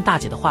一声声大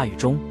姐的话语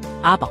中，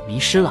阿宝迷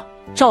失了，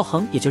赵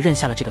恒也就认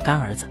下了这个干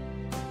儿子。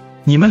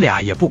你们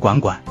俩也不管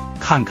管，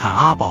看看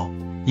阿宝，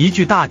一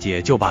句大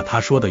姐就把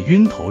他说的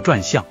晕头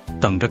转向，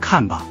等着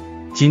看吧。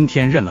今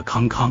天认了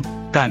康康，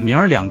但明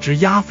儿两只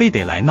鸭非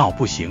得来闹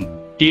不行。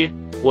爹，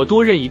我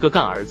多认一个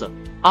干儿子，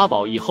阿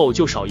宝以后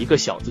就少一个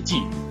小子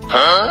觊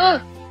觎。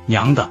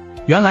娘的，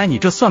原来你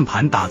这算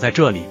盘打在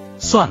这里，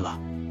算了，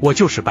我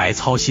就是白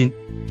操心。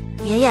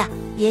爷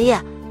爷，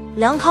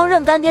梁康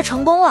认干爹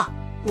成功了，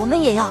我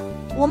们也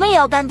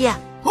要干爹。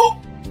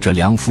这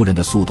梁夫人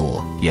的速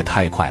度也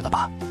太快了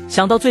吧！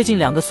想到最近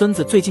两个孙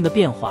子最近的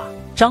变化，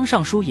张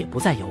尚书也不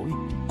再犹豫。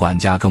管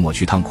家跟我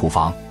去趟库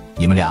房，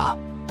你们俩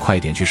快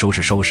点去收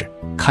拾收拾，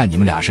看你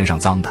们俩身上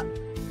脏的。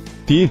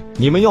爹，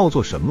你们要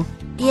做什么？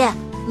爹，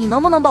你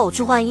能不能帮我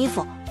去换衣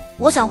服？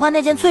我想换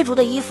那件翠竹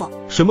的衣服。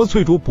什么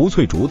翠竹不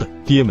翠竹的，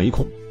爹没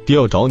空，爹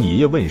要找你爷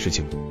爷问事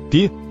情。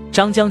爹，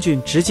张将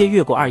军直接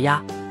越过二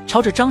丫，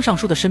朝着张尚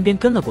书的身边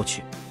跟了过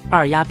去。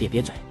二丫瘪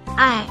瘪嘴，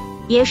哎，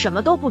爷什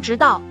么都不知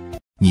道。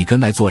你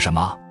跟来做什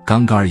么？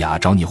刚刚二雅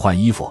找你换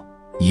衣服，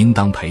你应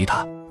当陪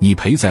她。你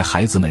陪在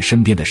孩子们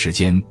身边的时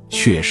间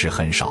确实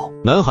很少。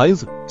男孩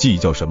子计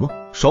较什么？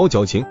少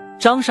矫情。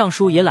张尚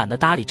书也懒得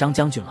搭理张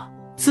将军了，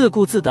自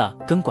顾自地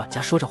跟管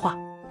家说着话。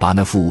把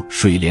那副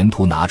睡莲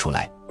图拿出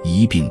来，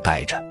一并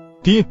带着。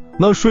爹，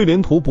那睡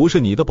莲图不是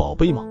你的宝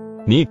贝吗？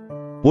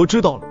我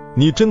知道了，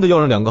你真的要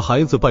让两个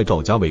孩子拜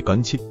赵家为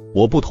干亲？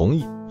我不同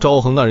意。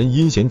赵恒那人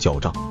阴险狡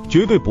诈，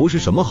绝对不是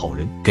什么好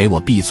人。给我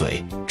闭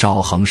嘴！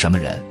赵恒什么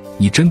人？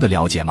你真的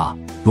了解吗？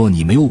若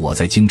你没有我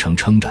在京城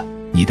撑着，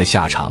你的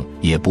下场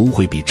也不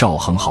会比赵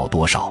恒好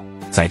多少。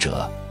再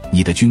者，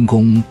你的军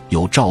功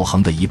有赵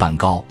恒的1半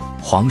高，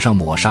皇上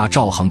抹杀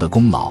赵恒的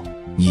功劳，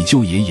你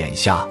就也眼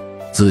瞎，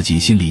自己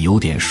心里有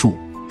点数，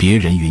别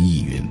人云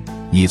亦云。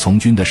你从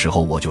军的时候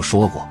我就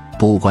说过，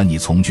不管你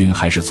从军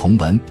还是从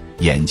文，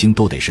眼睛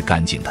都得是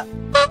干净的。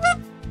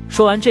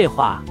说完这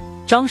话，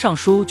张尚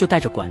书就带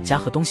着管家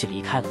和东西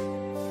离开了。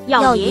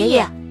要爷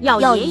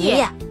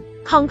爷！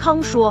康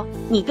康说，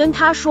你跟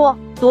他说，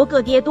多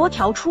个爹多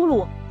条出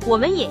路，我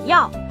们也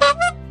要。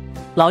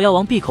老药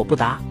王闭口不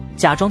答，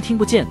假装听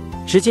不见，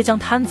直接将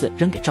摊子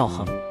扔给赵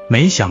恒。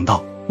没想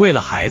到为了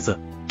孩子，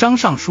张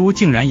尚书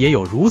竟然也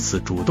有如此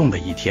主动的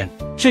一天。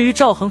至于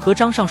赵恒和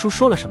张尚书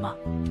说了什么，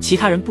其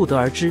他人不得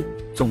而知。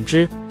总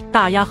之，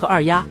大丫和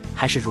二丫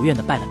还是如愿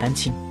的拜了干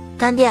亲。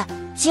干爹，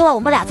今晚我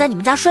们俩在你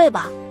们家睡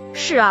吧。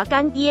是啊，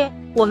干爹，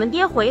我们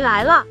爹回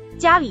来了，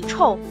家里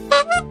臭。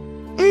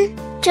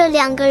这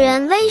两个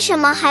人为什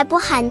么还不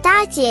喊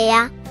大姐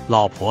呀？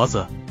老婆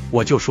子，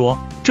我就说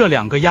这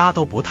两个丫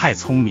都不太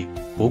聪明。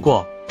不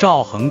过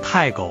赵恒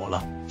太狗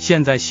了，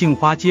现在杏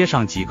花街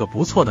上几个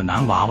不错的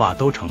男娃娃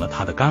都成了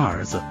他的干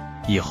儿子，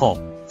以后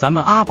咱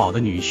们阿宝的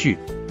女婿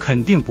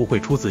肯定不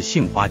会出自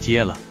杏花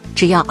街了。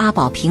只要阿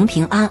宝平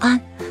平安安、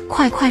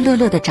快快乐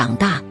乐的长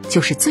大，就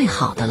是最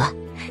好的了。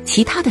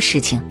其他的事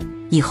情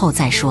以后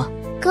再说。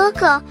哥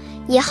哥，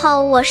以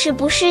后我是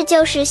不是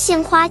就是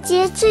杏花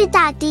街最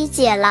大的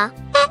姐了？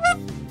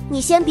你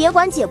先别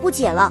管姐不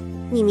姐了，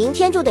你明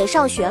天就得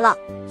上学了，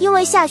因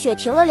为下雪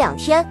停了2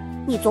天，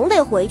你总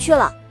得回去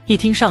了。一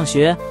听上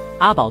学，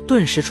阿宝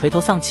顿时垂头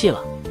丧气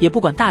了，也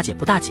不管大姐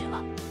不大姐了。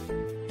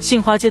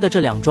杏花街的这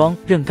两桩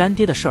认干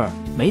爹的事儿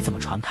没怎么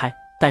传开，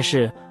但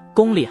是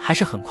宫里还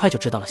是很快就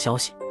知道了消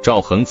息。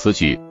赵恒此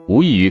举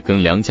无异于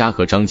跟梁家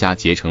和张家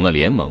结成了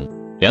联盟，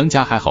梁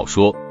家还好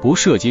说，不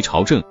涉及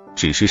朝政，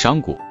只是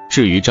商贾。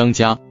至于张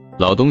家，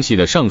老东西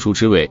的尚书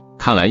之位，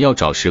看来要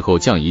找时候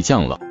降一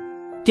降了。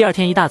第二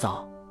天一大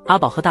早，阿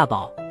宝和大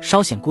宝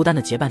稍显孤单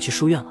的结伴去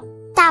书院了。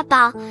大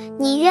宝，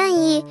你愿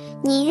意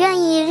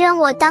认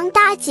我当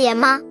大姐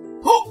吗？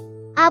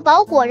阿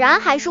宝果然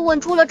还是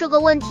问出了这个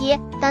问题。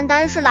单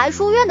单是来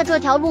书院的这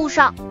条路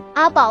上，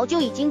阿宝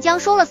就已经将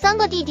收了3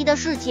个弟弟的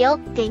事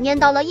情给念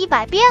叨了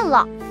100遍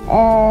了。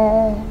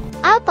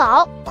阿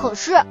宝，可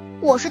是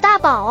我是大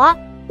宝啊，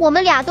我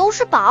们俩都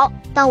是宝，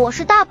但我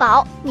是大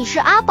宝，你是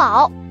阿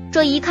宝，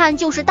这一看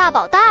就是大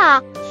宝大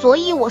啊，所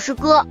以我是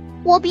哥，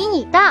我比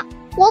你大。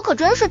我可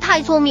真是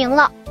太聪明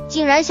了，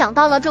竟然想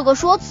到了这个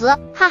说辞，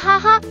哈哈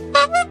哈。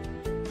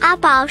阿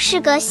宝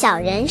是个小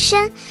人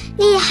参，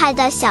厉害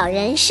的小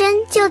人参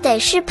就得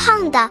是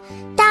胖的、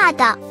大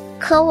的。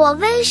可我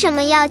为什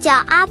么要叫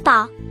阿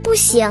宝？不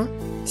行，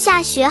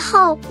下学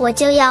后我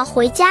就要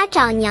回家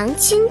找娘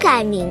亲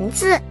改名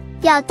字，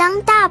要当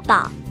大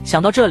宝。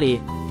想到这里，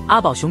阿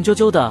宝雄赳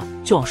赳的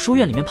就往书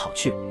院里面跑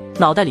去，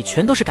脑袋里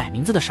全都是改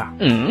名字的事儿。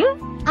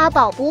阿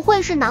宝不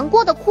会是难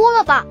过的哭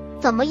了吧？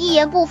怎么一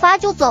言不发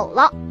就走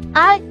了？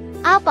哎，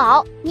阿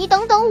宝，你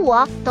等等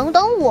我，等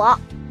等我。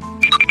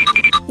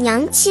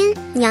娘亲，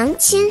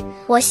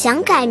我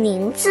想改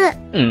名字。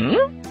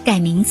改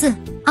名字？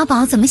阿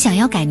宝怎么想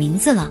要改名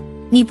字了？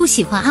你不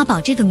喜欢阿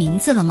宝这个名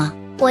字了吗？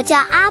我叫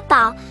阿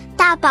宝，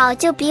大宝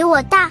就比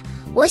我大，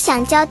我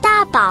想叫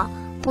大宝。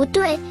不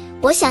对，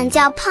我想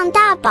叫胖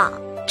大宝，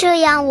这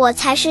样我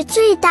才是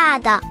最大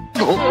的。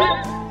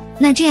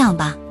那这样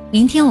吧，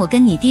明天我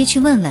跟你爹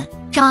去问问，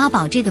赵阿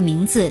宝这个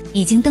名字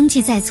已经登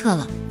记在册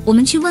了，我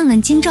们去问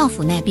问京兆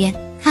府那边，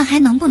看还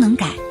能不能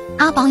改。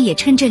阿宝也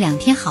趁这2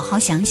天好好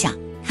想想，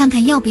看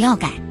看要不要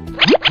改。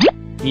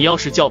你要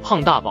是叫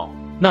胖大宝，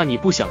那你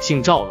不想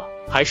姓赵了，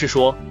还是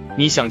说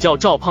你想叫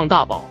赵胖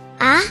大宝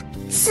啊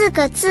？4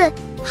个字，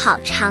好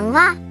长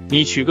啊！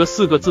你取个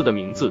4个字的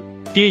名字，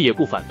爹也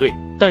不反对，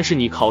但是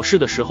你考试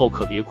的时候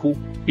可别哭，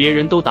别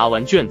人都答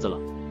完卷子了，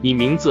你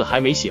名字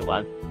还没写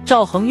完。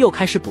赵恒又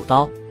开始补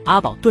刀，阿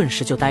宝顿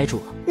时就呆住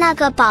了。那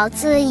个宝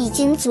字已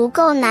经足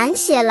够难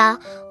写了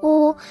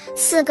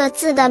，4个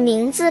字的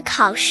名字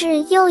考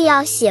试又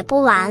要写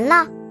不完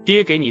了。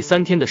爹给你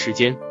3天的时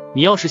间，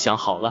你要是想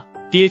好了，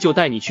爹就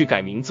带你去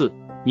改名字，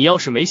你要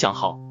是没想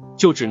好，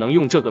就只能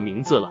用这个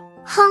名字了。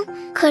哼，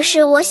可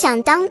是我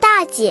想当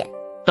大姐。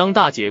当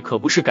大姐可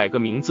不是改个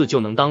名字就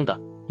能当的，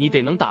你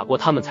得能打过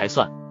他们才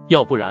算，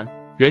要不然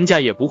人家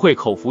也不会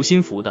口服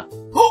心服的。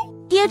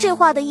爹这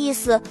话的意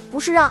思不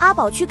是让阿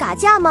宝去打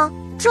架吗？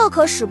这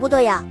可使不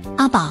得呀。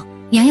阿宝，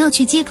娘要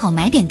去街口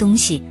买点东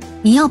西，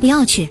你要不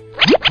要去？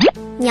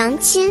娘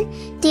亲，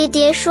爹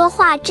爹说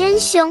话真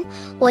凶，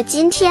我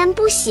今天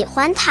不喜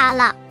欢他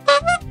了。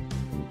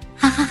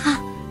哈哈哈，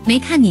没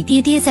看你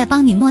爹爹在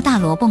帮你磨大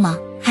萝卜吗？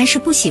还是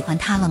不喜欢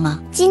他了吗？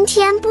今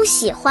天不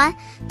喜欢，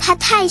他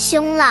太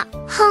凶了，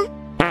哼。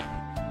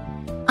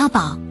阿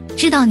宝，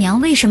知道娘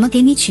为什么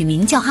给你取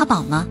名叫阿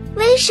宝吗？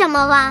为什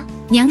么哇？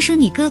娘生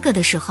你哥哥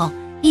的时候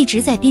一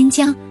直在边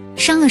疆，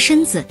伤了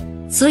身子，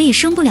所以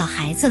生不了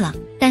孩子了。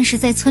但是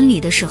在村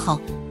里的时候，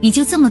你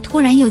就这么突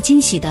然又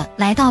惊喜的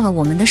来到了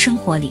我们的生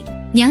活里。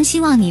娘希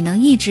望你能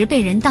一直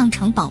被人当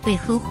成宝贝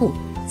呵护，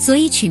所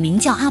以取名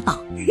叫阿宝。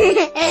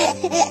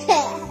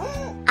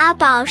阿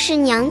宝是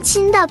娘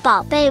亲的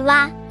宝贝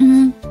哇。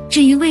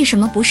至于为什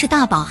么不是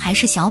大宝还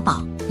是小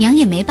宝，娘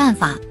也没办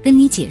法跟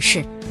你解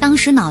释。当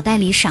时脑袋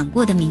里闪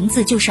过的名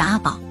字就是阿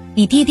宝。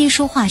你爹爹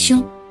说话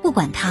凶，不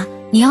管他，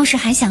你要是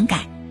还想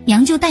改，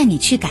娘就带你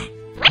去改。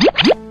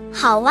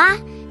好哇，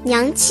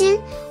娘亲，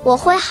我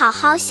会好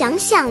好想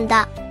想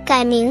的。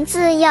改名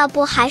字要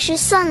不还是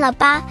算了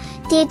吧，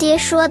爹爹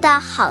说的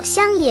好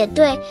像也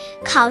对，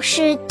考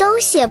试都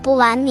写不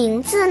完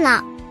名字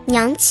呢。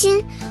娘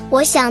亲，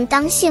我想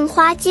当杏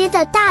花街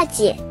的大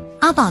姐。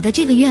阿宝的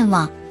这个愿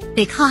望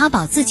得靠阿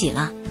宝自己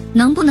了，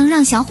能不能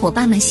让小伙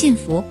伴们信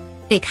服，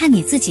得看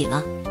你自己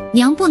了。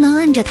娘不能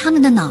摁着他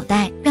们的脑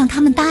袋让他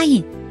们答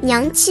应。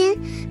娘亲，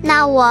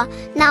那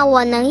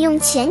我能用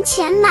钱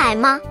买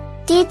吗？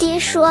爹爹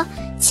说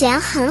钱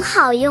很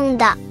好用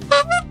的。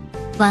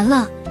完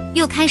了，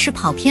又开始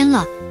跑偏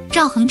了。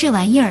赵恒这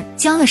玩意儿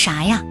教了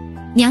啥呀？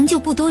娘就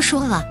不多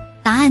说了，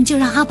答案就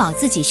让阿宝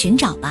自己寻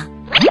找吧。